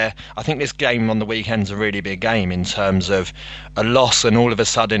stage where I think this game on the weekend's a really big game in terms of a loss, and all of a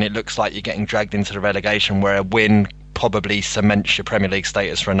sudden it looks like you're getting dragged into the relegation, where a win probably cements your Premier League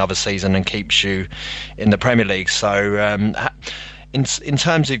status for another season and keeps you in the Premier League. So in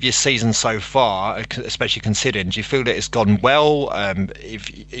terms of your season so far, especially considering, do you feel that it's gone well?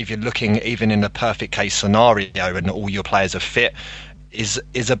 If you're looking even in a perfect case scenario and all your players are fit,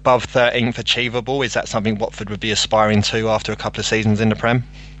 is above 13th achievable? Is that something Watford would be aspiring to after a couple of seasons in the Prem?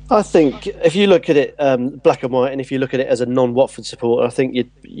 I think if you look at it black and white, and if you look at it as a non-Watford supporter, I think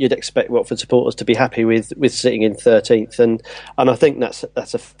you'd expect Watford supporters to be happy with sitting in 13th, and I think that's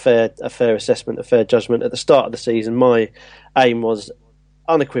a fair assessment, a fair judgment. At the start of the season, my aim was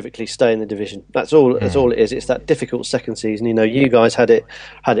unequivocally stay in the division. That's all it is. It's that difficult second season. You guys had it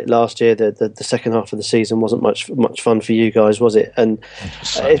last year. The second half of the season wasn't much fun for you guys, was it? And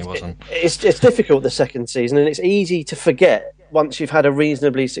it wasn't. It's difficult, the second season, and it's easy to forget once you've had a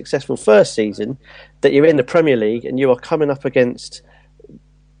reasonably successful first season that you're in the Premier League and you are coming up against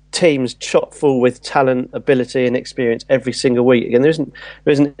teams chock full with talent, ability and experience every single week. Again, there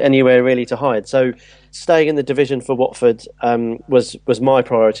isn't anywhere really to hide. So staying in the division for Watford was my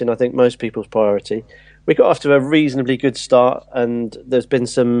priority, and I think most people's priority. We got off to a reasonably good start, and there's been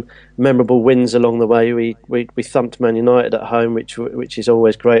some memorable wins along the way. We thumped Man United at home, which is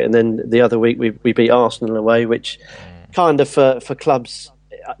always great, and then the other week we beat Arsenal away, which kind of for clubs,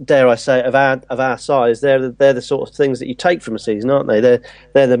 dare I say, of our size, they're the sort of things that you take from a season, aren't they?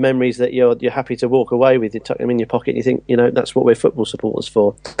 They're the memories that you're happy to walk away with. You tuck them in your pocket and you think, that's what we're football supporters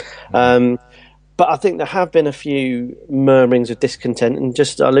for. But I think there have been a few murmurings of discontent, and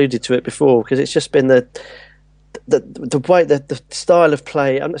just alluded to it before, because it's just been the way, the style of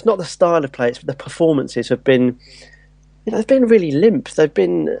play, and it's not the style of play, it's the performances have been, they've been really limp. They've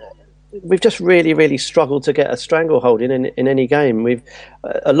been we've just really, really struggled to get a stranglehold in any game.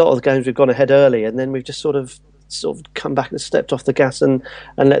 A lot of the games we've gone ahead early, and then we've just sort of come back and stepped off the gas and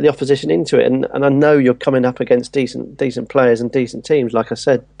let the opposition into it. And I know you're coming up against decent players and decent teams, like I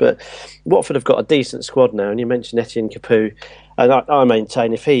said, but Watford have got a decent squad now. And you mentioned Etienne Capoue, and I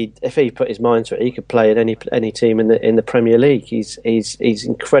maintain if he put his mind to it, he could play at any team in the Premier League. He's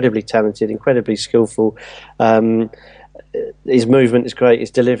incredibly talented, incredibly skillful. His movement is great,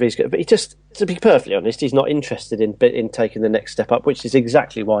 his delivery is good, but he just, to be perfectly honest, he's not interested in taking the next step up, which is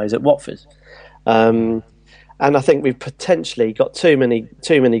exactly why he's at Watford. And I think we've potentially got too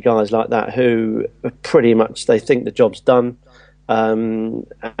many guys like that who pretty much they think the job's done. And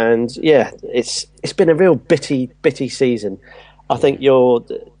yeah, it's been a real bitty season. I think you're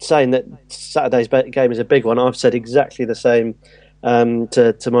saying that Saturday's game is a big one. I've said exactly the same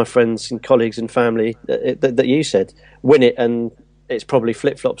to my friends and colleagues and family that you said. Win it and it's probably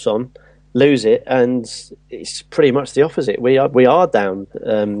flip-flops on. Lose it and it's pretty much the opposite. We are down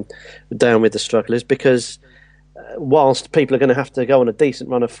with the strugglers because whilst people are going to have to go on a decent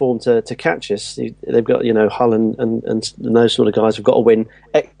run of form to catch us, they've got Hull and those sort of guys have got to win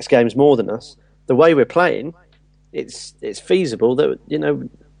X games more than us. The way we're playing, it's feasible that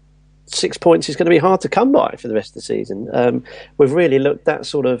 6 points is going to be hard to come by for the rest of the season. We've really looked that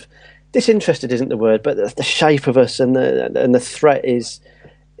sort of disinterested isn't the word, but the shape of us and the threat is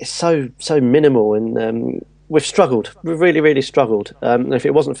so minimal, and we've struggled. We've really, really struggled. And if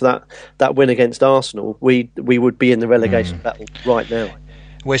it wasn't for that win against Arsenal, we would be in the relegation battle right now.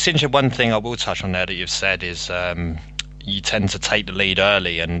 Well, essentially, one thing I will touch on there that you've said is you tend to take the lead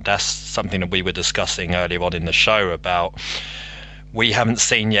early, and that's something that we were discussing earlier on in the show about. We haven't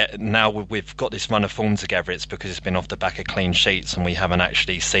seen yet. Now we've got this run of form together. It's because it's been off the back of clean sheets, and we haven't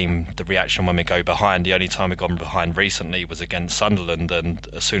actually seen the reaction when we go behind. The only time we've gone behind recently was against Sunderland, and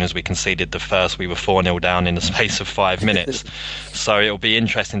as soon as we conceded the first, we were 4-0 down in the space of 5 minutes. So it'll be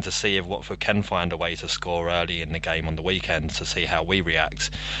interesting to see if Watford can find a way to score early in the game on the weekend to see how we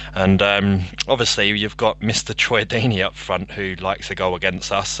react. And obviously you've got Mr. Troy Deeney up front who likes to go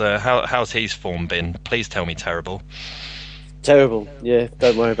against us. How's his form been? Please tell me terrible. Terrible, yeah.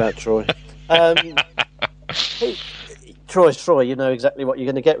 Don't worry about Troy. Troy's Troy. You know exactly what you're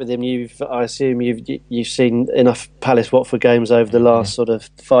going to get with him. I assume you've seen enough Palace Watford games over the last sort of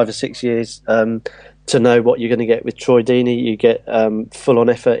 5 or 6 years to know what you're going to get with Troy Deeney. You get full on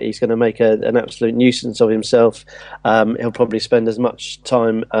effort. He's going to make an absolute nuisance of himself. He'll probably spend as much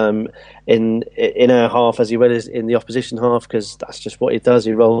time in our half as he will in the opposition half, because that's just what he does.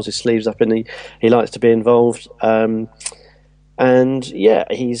 He rolls his sleeves up and he likes to be involved. And yeah,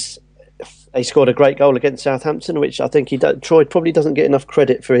 he scored a great goal against Southampton, which I think Troy probably doesn't get enough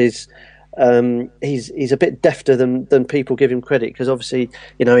credit for his. He's a bit defter than people give him credit, because obviously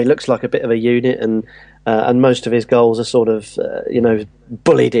he looks like a bit of a unit, and most of his goals are sort of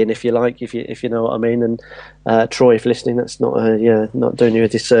bullied in, if you like, if you know what I mean. And Troy, if listening, that's not doing you a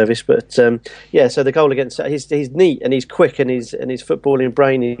disservice, but so the goal against he's neat and he's quick and his footballing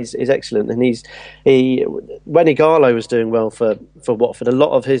brain is excellent, and when Ighalo was doing well for Watford, a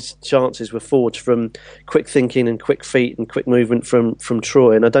lot of his chances were forged from quick thinking and quick feet and quick movement from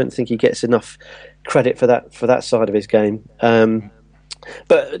Troy, and I don't think he gets enough credit for that side of his game.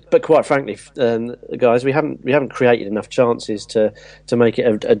 But quite frankly, guys, we haven't created enough chances to make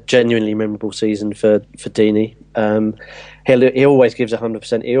it a genuinely memorable season for Deeney. He always gives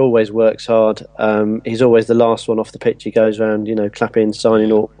 100%. He always works hard. He's always the last one off the pitch. He goes around, clapping,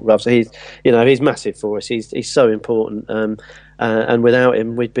 signing autographs. So he's massive for us. He's so important. And without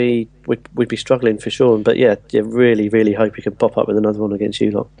him, we'd be struggling for sure. But yeah, really, really hope he can pop up with another one against you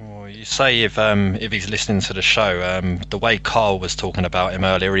lot. Well, you say if he's listening to the show, the way Carl was talking about him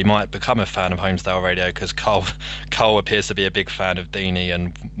earlier, he might become a fan of Homesdale Radio, because Carl appears to be a big fan of Deeney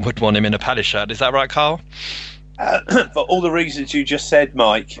and would want him in a Palace shirt. Is that right, Carl? For all the reasons you just said,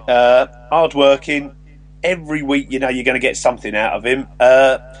 Mike. Hard working. Every week, you're going to get something out of him.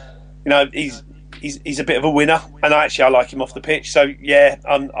 He's a bit of a winner, and I like him off the pitch. So yeah,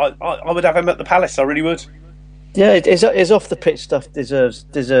 I would have him at the Palace. I really would. Yeah, his off the pitch stuff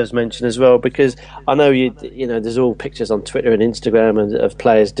deserves mention as well, because I know there's all pictures on Twitter and Instagram of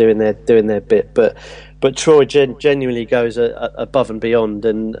players doing their bit, but Troy genuinely goes above and beyond,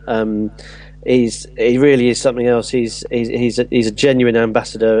 and he really is something else. He's a genuine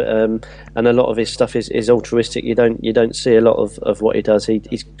ambassador, and a lot of his stuff is altruistic. You don't see a lot of what he does.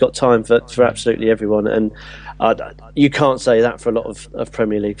 He's got time for absolutely everyone, and you can't say that for a lot of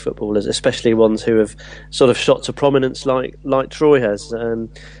Premier League footballers, especially ones who have sort of shot to prominence like Troy has.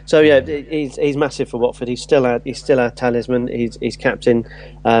 So yeah, he's massive for Watford. He's still our talisman. He's captain,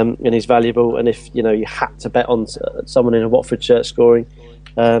 and he's valuable. And if you had to bet on someone in a Watford shirt scoring,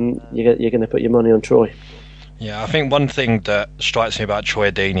 you're going to put your money on Troy. Yeah, I think one thing that strikes me about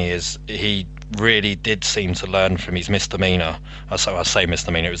Troy Deeney is he really did seem to learn from his misdemeanour. I say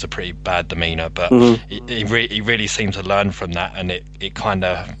misdemeanour, it was a pretty bad demeanour, but he really seemed to learn from that, and it kind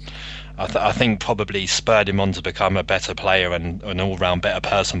of, I think, probably spurred him on to become a better player and an all-round better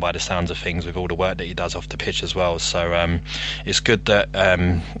person by the sounds of things, with all the work that he does off the pitch as well. So it's good that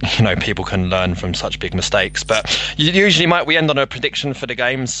people can learn from such big mistakes. But usually, Mike, we end on a prediction for the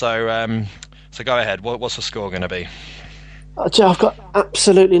game. So go ahead. What's the score going to be? I've got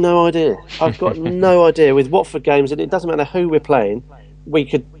absolutely no idea. I've got no idea. With Watford games, and it doesn't matter who we're playing, we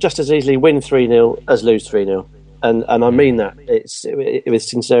could just as easily win 3-0 as lose 3-0. And I mean that it with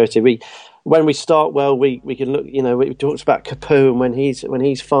sincerity. When we start well, we can look. We talked about Capoue, and when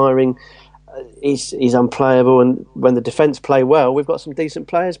he's firing, he's unplayable. And when the defence play well, we've got some decent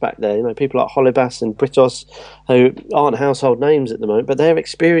players back there. People like Holebas and Britos, who aren't household names at the moment, but they're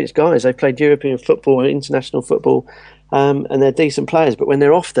experienced guys. They've played European football and international football, and they're decent players. But when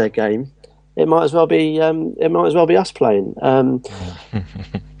they're off their game, it might as well be us playing.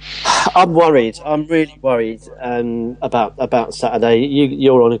 I'm worried. I'm really worried about Saturday.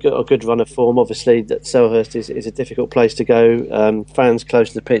 You're on a good run of form. Obviously, that Selhurst is a difficult place to go. Fans close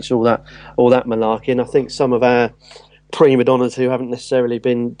to the pitch, all that malarkey. And I think some of our prima donnas who haven't necessarily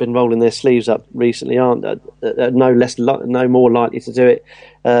been rolling their sleeves up recently aren't no more likely to do it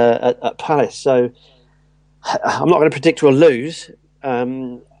at Palace. So I'm not going to predict we'll lose.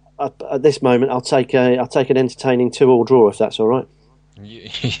 At this moment, I'll take an entertaining 2-2 draw, if that's all right. You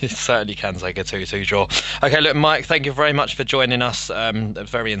certainly can take a 2-2 draw. Okay, look, Mike, thank you very much for joining us.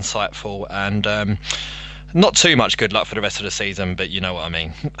 Very insightful, and not too much good luck for the rest of the season, but you know what I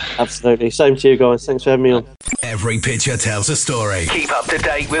mean. Absolutely. Same to you guys. Thanks for having me on. Every picture tells a story. Keep up to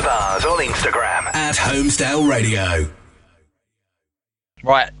date with ours on Instagram at Homesdale Radio.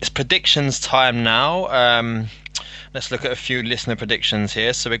 Right, it's predictions time now. Let's look at a few listener predictions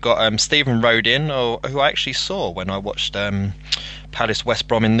here. So we've got Stephen Rodin, who I actually saw when I watched Palace West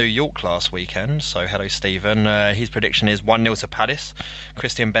Brom in New York last weekend. So hello, Stephen. His prediction is 1-0 to Palace.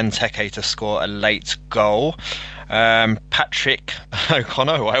 Christian Benteke to score a late goal. Patrick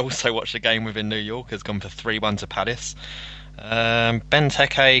O'Connor, who I also watched the game with in New York, has gone for 3-1 to Palace.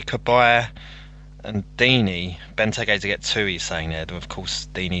 Benteke, Kabay and Deeney. Benteke to get 2, he's saying there. Of course,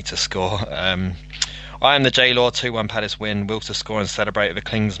 Deeney to score. I am the J-Law, 2-1 Palace win. Will to score and celebrate with a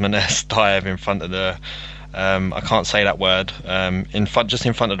Klinsmann-esque dive in front of the... I can't say that word. Just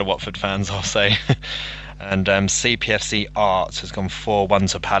in front of the Watford fans, I'll say. And CPFC Arts has gone 4-1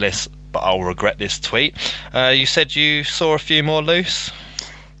 to Palace, but I'll regret this tweet. You said you saw a few more loose?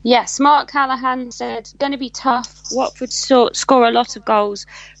 Yes, Mark Callahan said, going to be tough. Watford score a lot of goals,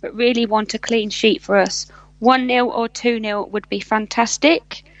 but really want a clean sheet for us. 1-0 or 2-0 would be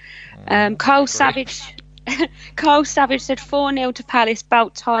fantastic. Carl Savage said 4-0 to Palace,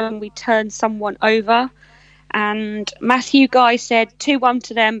 about time we turn someone over. And Matthew Guy said 2-1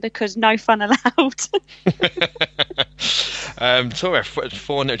 to them because no fun allowed. Talking about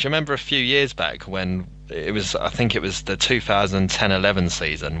 4-0, do you remember a few years back when it was, I think it was the 2010-11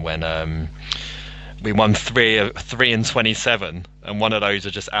 season when we won 3 in 27, and one of those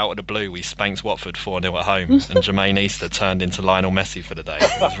are just out of the blue. We spanked Watford 4-0 at home, and Jermaine Easter turned into Lionel Messi for the day.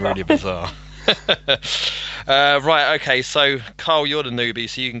 It was really bizarre. Right, okay, so Carl, you're the newbie,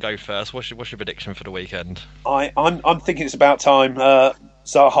 so you can go first. What's your prediction for the weekend? I'm thinking it's about time.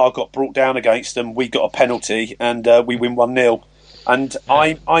 Zaha got brought down against them. We got a penalty, and we win 1-0. And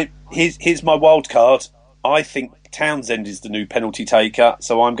here's my wild card. I think Townsend is the new penalty taker,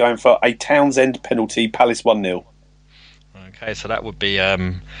 so I'm going for a Townsend penalty, Palace 1-0. Okay, so that would be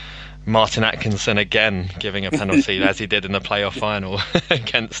Martin Atkinson again giving a penalty as he did in the playoff final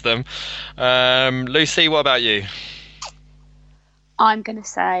against them. Lucy, what about you? I'm going to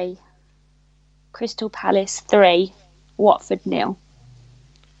say Crystal Palace 3, Watford 0.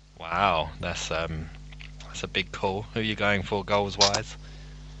 Wow, that's a big call. Who are you going for goals wise?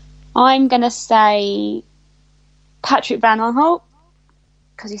 I'm going to say Patrick Van Aanholt,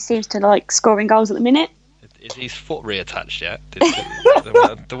 because he seems to like scoring goals at the minute. Is his foot reattached yet?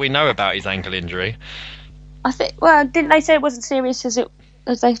 Do we know about his ankle injury? I think. Well, didn't they say it wasn't serious as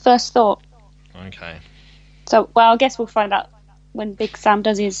they first thought? Okay. So, well, I guess we'll find out when Big Sam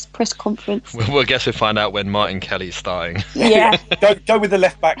does his press conference. We'll guess we'll find out when Martin Kelly's starting. Yeah. Go with the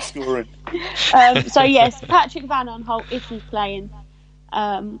left back scoring. So yes, Patrick Van Aanholt if he's playing.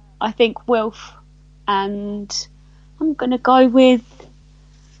 I think Wilf, and I'm going to go with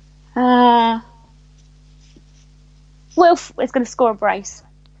Wilf is going to score a brace.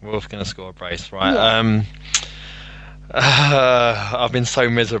 Wilf going to score a brace, right? Yeah. I've been so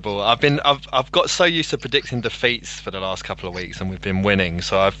miserable. I've got so used to predicting defeats for the last couple of weeks, and we've been winning.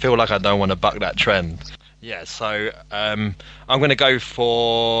 So I feel like I don't want to buck that trend. Yeah. So I'm going to go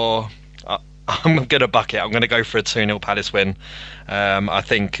for. I'm going to buck it. I'm going to go for a 2-0 Palace win. I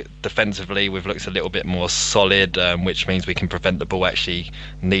think defensively we've looked a little bit more solid, which means we can prevent the ball actually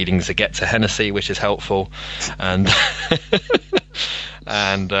needing to get to Hennessy, which is helpful. And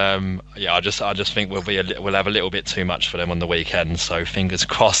I just think we'll have a little bit too much for them on the weekend. So fingers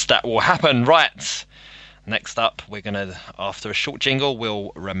crossed that will happen. Right. Next up, we're going to, after a short jingle,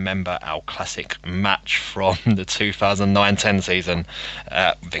 we'll remember our classic match from the 2009-10 season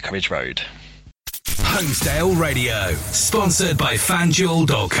at Vicarage Road. Homesdale Radio, sponsored by FanDuel.co.uk.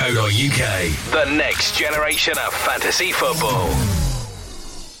 The next generation of fantasy football.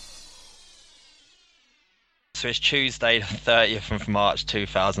 So it's Tuesday, 30th of March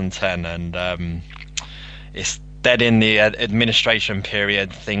 2010, and it's dead in the administration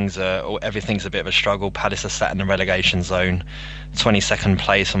period. Everything's a bit of a struggle. Palace are sat in the relegation zone, 22nd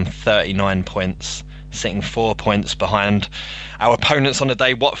place on 39 points, sitting 4 points behind our opponents on the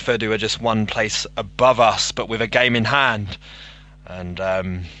day, Watford, who are just one place above us, but with a game in hand. And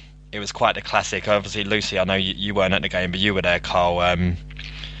it was quite a classic. Obviously, Lucy, I know you weren't at the game, but you were there, Carl.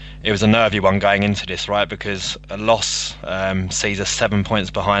 It was a nervy one going into this, right? Because a loss sees us 7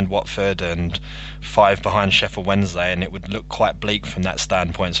 points behind Watford and 5 behind Sheffield Wednesday, and it would look quite bleak from that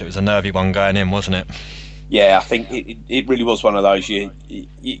standpoint. So it was a nervy one going in, wasn't it? Yeah, I think it really was one of those.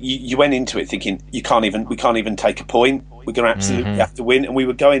 You went into it thinking we can't even take a point. We're going to absolutely have to win, and we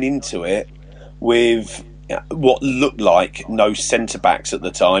were going into it with what looked like no centre backs at the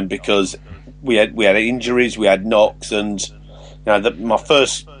time because we had injuries, we had knocks, and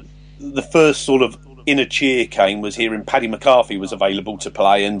the first sort of inner cheer came was hearing Paddy McCarthy was available to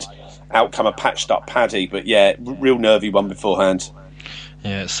play, and out come a patched up Paddy. But yeah, real nervy one beforehand.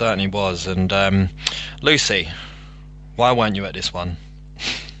 Yeah, it certainly was. And Lucy, why weren't you at this one?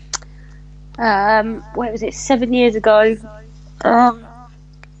 Where was it? 7 years ago.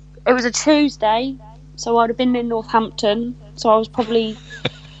 It was a Tuesday, so I'd have been in Northampton. So I was probably,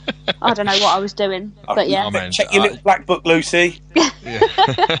 I don't know what I was doing, but yeah. Check your little black book, Lucy.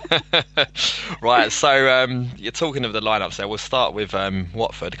 Right, so you're talking of the lineups there. We'll start with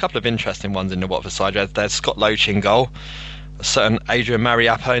Watford. A couple of interesting ones in the Watford side. There's Scott Loach in goal. A certain Adrian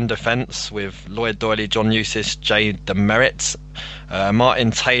Mariappa in defence with Lloyd Doyley, John Eustace, Jay Demerit, Martin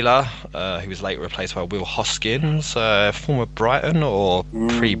Taylor, who was later replaced by Will Hoskins, former Brighton or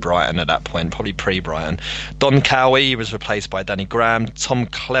pre-Brighton at that point, probably pre-Brighton. Don Cowie was replaced by Danny Graham, Tom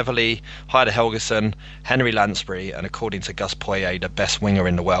Cleverley, Heider Helgeson, Henry Lansbury, and according to Gus Poyet, the best winger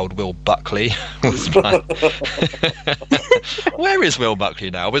in the world, Will Buckley was playing. Where is Will Buckley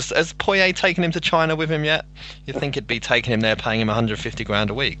now? Has Poyet taken him to China with him yet? You'd think it'd be taking him there, paying him 150 grand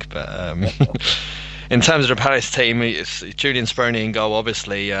a week, but in terms of the Palace team, it's Julian Speroni in goal,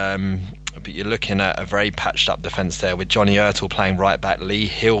 obviously, but you're looking at a very patched up defence there with Johnny Ertel playing right back, Lee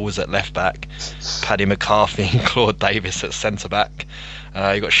Hill was at left back, Paddy McCarthy and Claude Davis at centre back.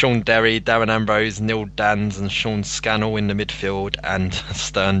 You've got Sean Derry, Darren Ambrose, Neil Dans and Sean Scannell in the midfield, and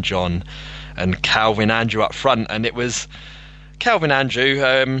Stern John and Calvin Andrew up front. And it was Calvin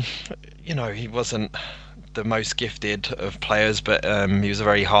Andrew, he wasn't the most gifted of players, but he was a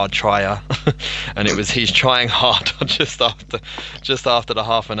very hard trier, and he's trying hard just after the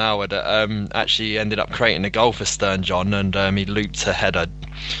half an hour that actually ended up creating a goal for Stern John, and he looped a header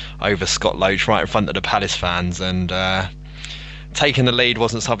over Scott Loach right in front of the Palace fans, and taking the lead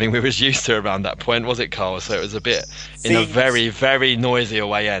wasn't something we was used to around that point, was it, Carl? So it was a bit in a very, very noisy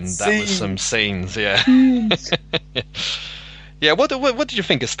away end. That was some scenes, yeah. Yeah, what did you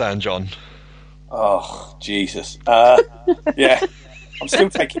think of Stern John? Oh, Jesus. Yeah, I'm still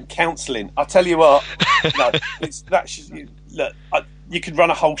taking counselling. I'll tell you what. No, you could run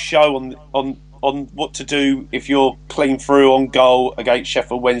a whole show on what to do if you're clean through on goal against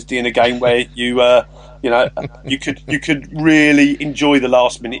Sheffield Wednesday in a game where you could really enjoy the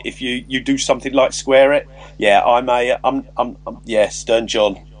last minute if you do something like square it. Yeah, yeah, Stern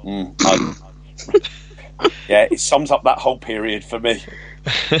John. Yeah, it sums up that whole period for me.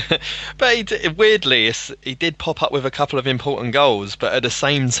 But weirdly, he did pop up with a couple of important goals, but at the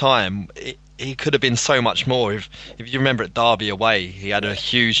same time, he could have been so much more. If you remember at Derby away, he had a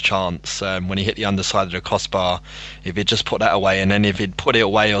huge chance when he hit the underside of the crossbar. If he'd just put that away, and then if he'd put it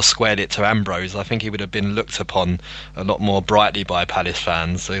away or squared it to Ambrose, I think he would have been looked upon a lot more brightly by Palace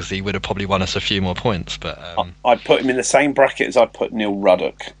fans, as he would have probably won us a few more points. But I'd put him in the same bracket as I'd put Neil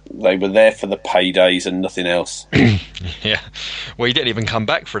Ruddock. They were there for the paydays and nothing else. Yeah, well, he didn't even come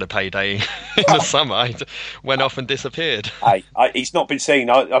back for the payday in the summer. He went off and disappeared. Hey, he's not been seen.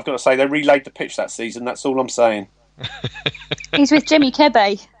 I've got to say, they relayed the pitch that season. That's all I'm saying. He's with Jimmy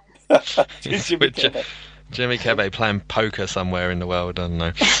Kebe. Jimmy Kebe playing poker somewhere in the world, I don't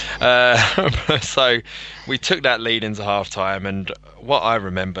know. So we took that lead into half-time, and what I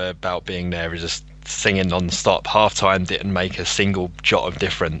remember about being there is just singing non-stop. Half-time didn't make a single jot of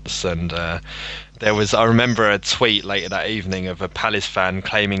difference, and I remember a tweet later that evening of a Palace fan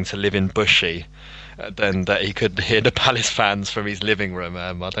claiming to live in Bushey, then that he could hear the Palace fans from his living room.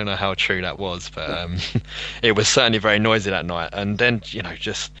 I don't know how true that was, but it was certainly very noisy that night. And then,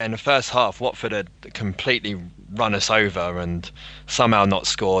 just in the first half, Watford had completely run us over and somehow not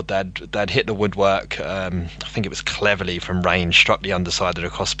scored. They'd hit the woodwork. I think it was cleverly from range, struck the underside of the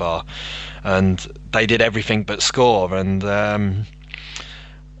crossbar, and they did everything but score. And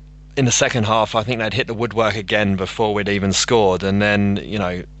in the second half, I think they'd hit the woodwork again before we'd even scored. And then,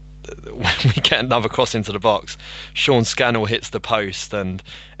 when we get another cross into the box, Sean Scannell hits the post, and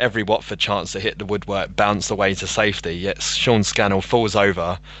every Watford chance to hit the woodwork bounced away to safety. Yet Sean Scannell falls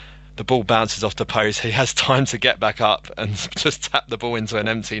over, the ball bounces off the post, he has time to get back up and just tap the ball into an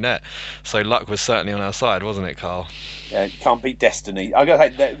empty net. So luck was certainly on our side, wasn't it, Carl? Yeah, it can't beat destiny. I got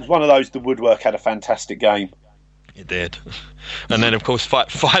to say, it was one of those, the woodwork had a fantastic game. It did. And then, of course,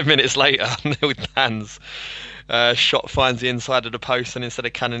 5 minutes later, Neil Dan's shot finds the inside of the post, and instead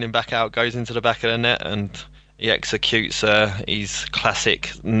of cannoning back out, goes into the back of the net, and he executes his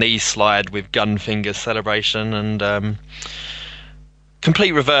classic knee slide with gun fingers celebration. And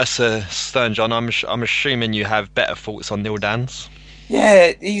complete reverse Stern John. I'm assuming you have better thoughts on Neil Dan's.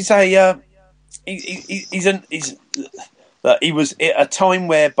 Yeah, he was at a time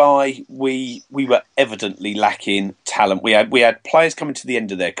whereby we were evidently lacking talent. We had players coming to the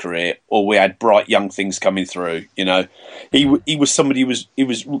end of their career, or we had bright young things coming through. He was somebody he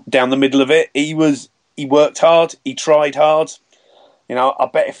was down the middle of it. He worked hard. He tried hard. I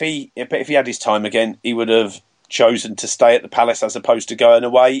bet if he had his time again, he would have chosen to stay at the Palace as opposed to going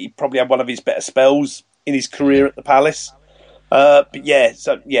away. He probably had one of his better spells in his career at the Palace. But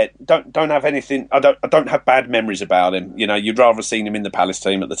don't have anything. I don't have bad memories about him. You'd rather have seen him in the Palace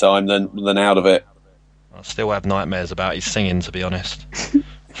team at the time than out of it. I still have nightmares about his singing, to be honest.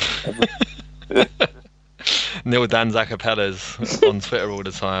 Neil Dan's acapellas on Twitter all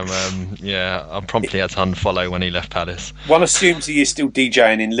the time. I promptly had to unfollow when he left Palace. One assumes he is still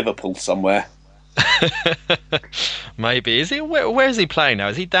DJing in Liverpool somewhere. Maybe. Is he? Where is he playing now?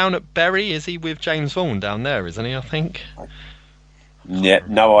 Is he down at Bury? Is he with James Vaughan down there, isn't he, I think? Yeah,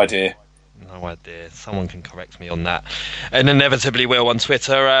 no idea. No idea. Someone can correct me on that. And inevitably will on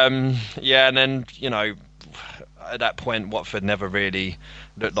Twitter. And then, at that point, Watford never really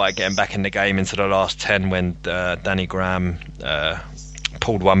looked like getting back in the game into the last 10 when Danny Graham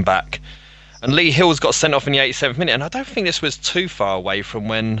pulled one back. And Lee Hills got sent off in the 87th minute. And I don't think this was too far away from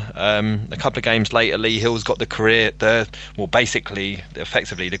when a couple of games later, Lee Hills got effectively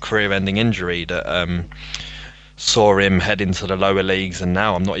the career-ending injury that saw him head into the lower leagues, and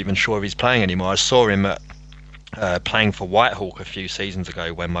now I'm not even sure if he's playing anymore. I saw him playing for Whitehawk a few seasons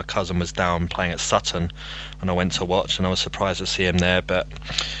ago when my cousin was down playing at Sutton, and I went to watch, and I was surprised to see him there. But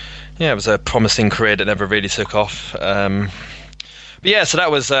it was a promising career that never really took off. So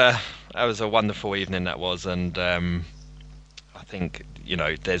that was a wonderful evening, that was. And I think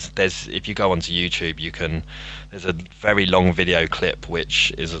there's if you go onto YouTube, there's a very long video clip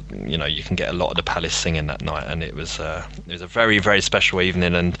which is you can get a lot of the Palace singing that night, and it was a very, very special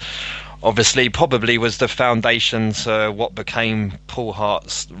evening, and obviously probably was the foundation to what became Paul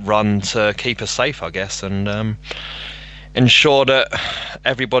Hart's run to keep us safe, I guess, and ensure that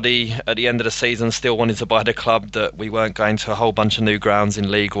everybody at the end of the season still wanted to buy the club, that we weren't going to a whole bunch of new grounds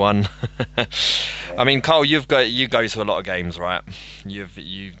in League One. I mean, Carl, you go to a lot of games, right? You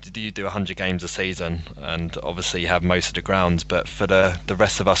do 100 games a season, and obviously you have most of the grounds. But for the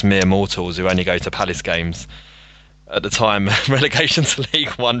rest of us mere mortals who only go to Palace games, at the time, relegation to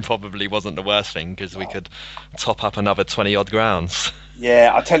League One probably wasn't the worst thing, because we could top up another 20 odd grounds.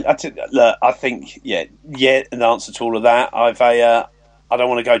 Yeah, look, I think an answer to all of that. I don't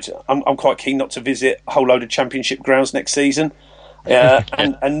want to go to. I'm quite keen not to visit a whole load of Championship grounds next season,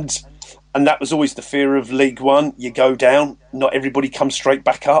 and that was always the fear of League One. You go down, not everybody comes straight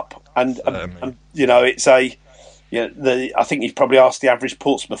back up. And you know, it's a. Yeah, I think you've probably asked the average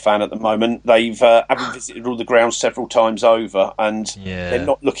Portsmouth fan at the moment. They've having visited all the grounds several times over, and they're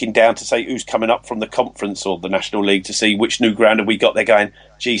not looking down to say who's coming up from the Conference or the National League to see which new ground have we got. They're going,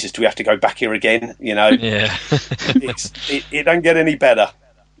 Jesus, do we have to go back here again? You know, it don't get any better.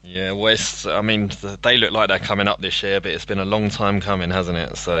 Yeah, well, they look like they're coming up this year, but it's been a long time coming, hasn't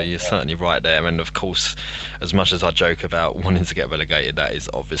it? So you're certainly right there. And of course, as much as I joke about wanting to get relegated, that is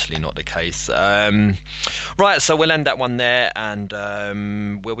obviously not the case. Right, so we'll end that one there, and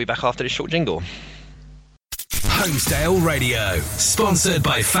we'll be back after this short jingle. Homesdale Radio, sponsored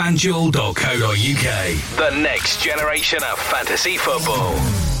by FanDuel.co.uk. The next generation of fantasy football.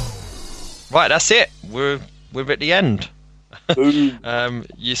 Right, that's it. We're at the end.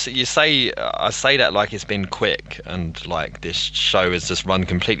 You say I say that like it's been quick, and like this show has just run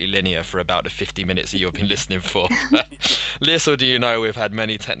completely linear for about the 50 minutes that you've been listening for. Little do you know, we've had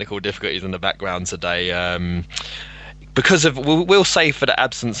many technical difficulties in the background today. Because of, we'll say, for the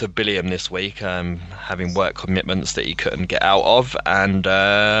absence of Billiam this week, having work commitments that he couldn't get out of, and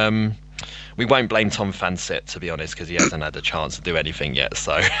we won't blame Tom Fansett, to be honest, because he hasn't had a chance to do anything yet.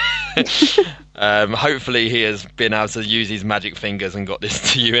 So hopefully he has been able to use his magic fingers and got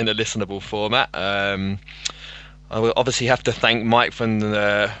this to you in a listenable format. I will obviously have to thank Mike from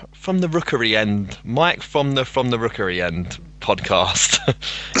the Rookery End. Mike from the Rookery End podcast.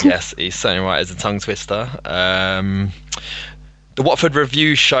 Yes, he's certainly right as a tongue twister. The Watford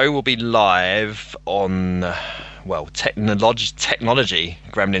Review show will be live on, well, technology,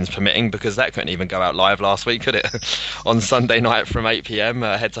 gremlins permitting, because that couldn't even go out live last week, could it? On Sunday night from 8 p.m.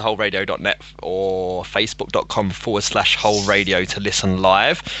 Head to wholeradio.net or facebook.com/wholeradio to listen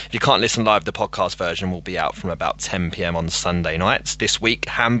live. If you can't listen live, the podcast version will be out from about 10 p.m. on Sunday nights. This week,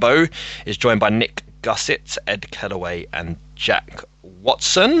 Hambo is joined by Nick Gussett, Ed Kellaway and Jack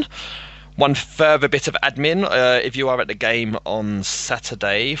Watson. One further bit of admin, if you are at the game on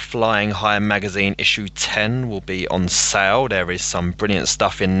Saturday, Flying High magazine issue 10 will be on sale. There is some brilliant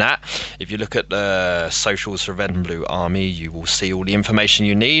stuff in that. If you look at the socials for Red and Blue Army, you will see all the information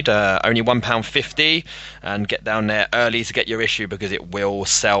you need. Only £1.50, and get down there early to get your issue because it will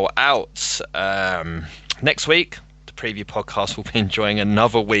sell out. Next week, the preview podcast will be enjoying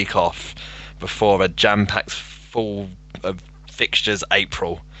another week off before a jam-packed full of fixtures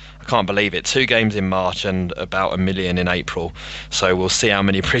April. I can't believe it. 2 games in March and about 1 million in April. So we'll see how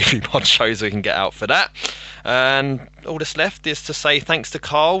many preview pod shows we can get out for that. And all that's left is to say thanks to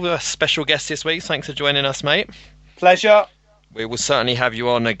Carl, a special guest this week. Thanks for joining us, mate. Pleasure. We will certainly have you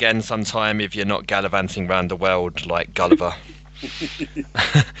on again sometime if you're not gallivanting around the world like Gulliver.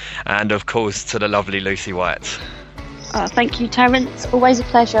 And of course to the lovely Lucy White. Thank you, Terence. Always a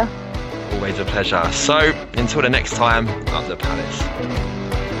pleasure. Always a pleasure. So until the next time, up the Palace.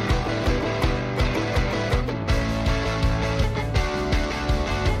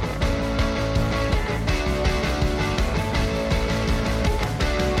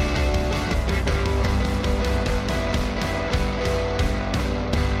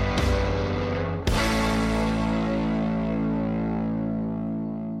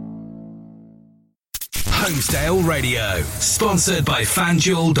 Homesdale Radio, sponsored by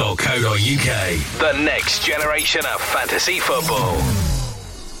FanDuel.co.uk. The next generation of fantasy football.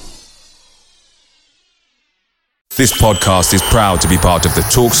 This podcast is proud to be part of the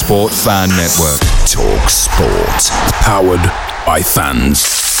TalkSport Fan Network. TalkSport, powered by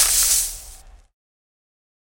fans.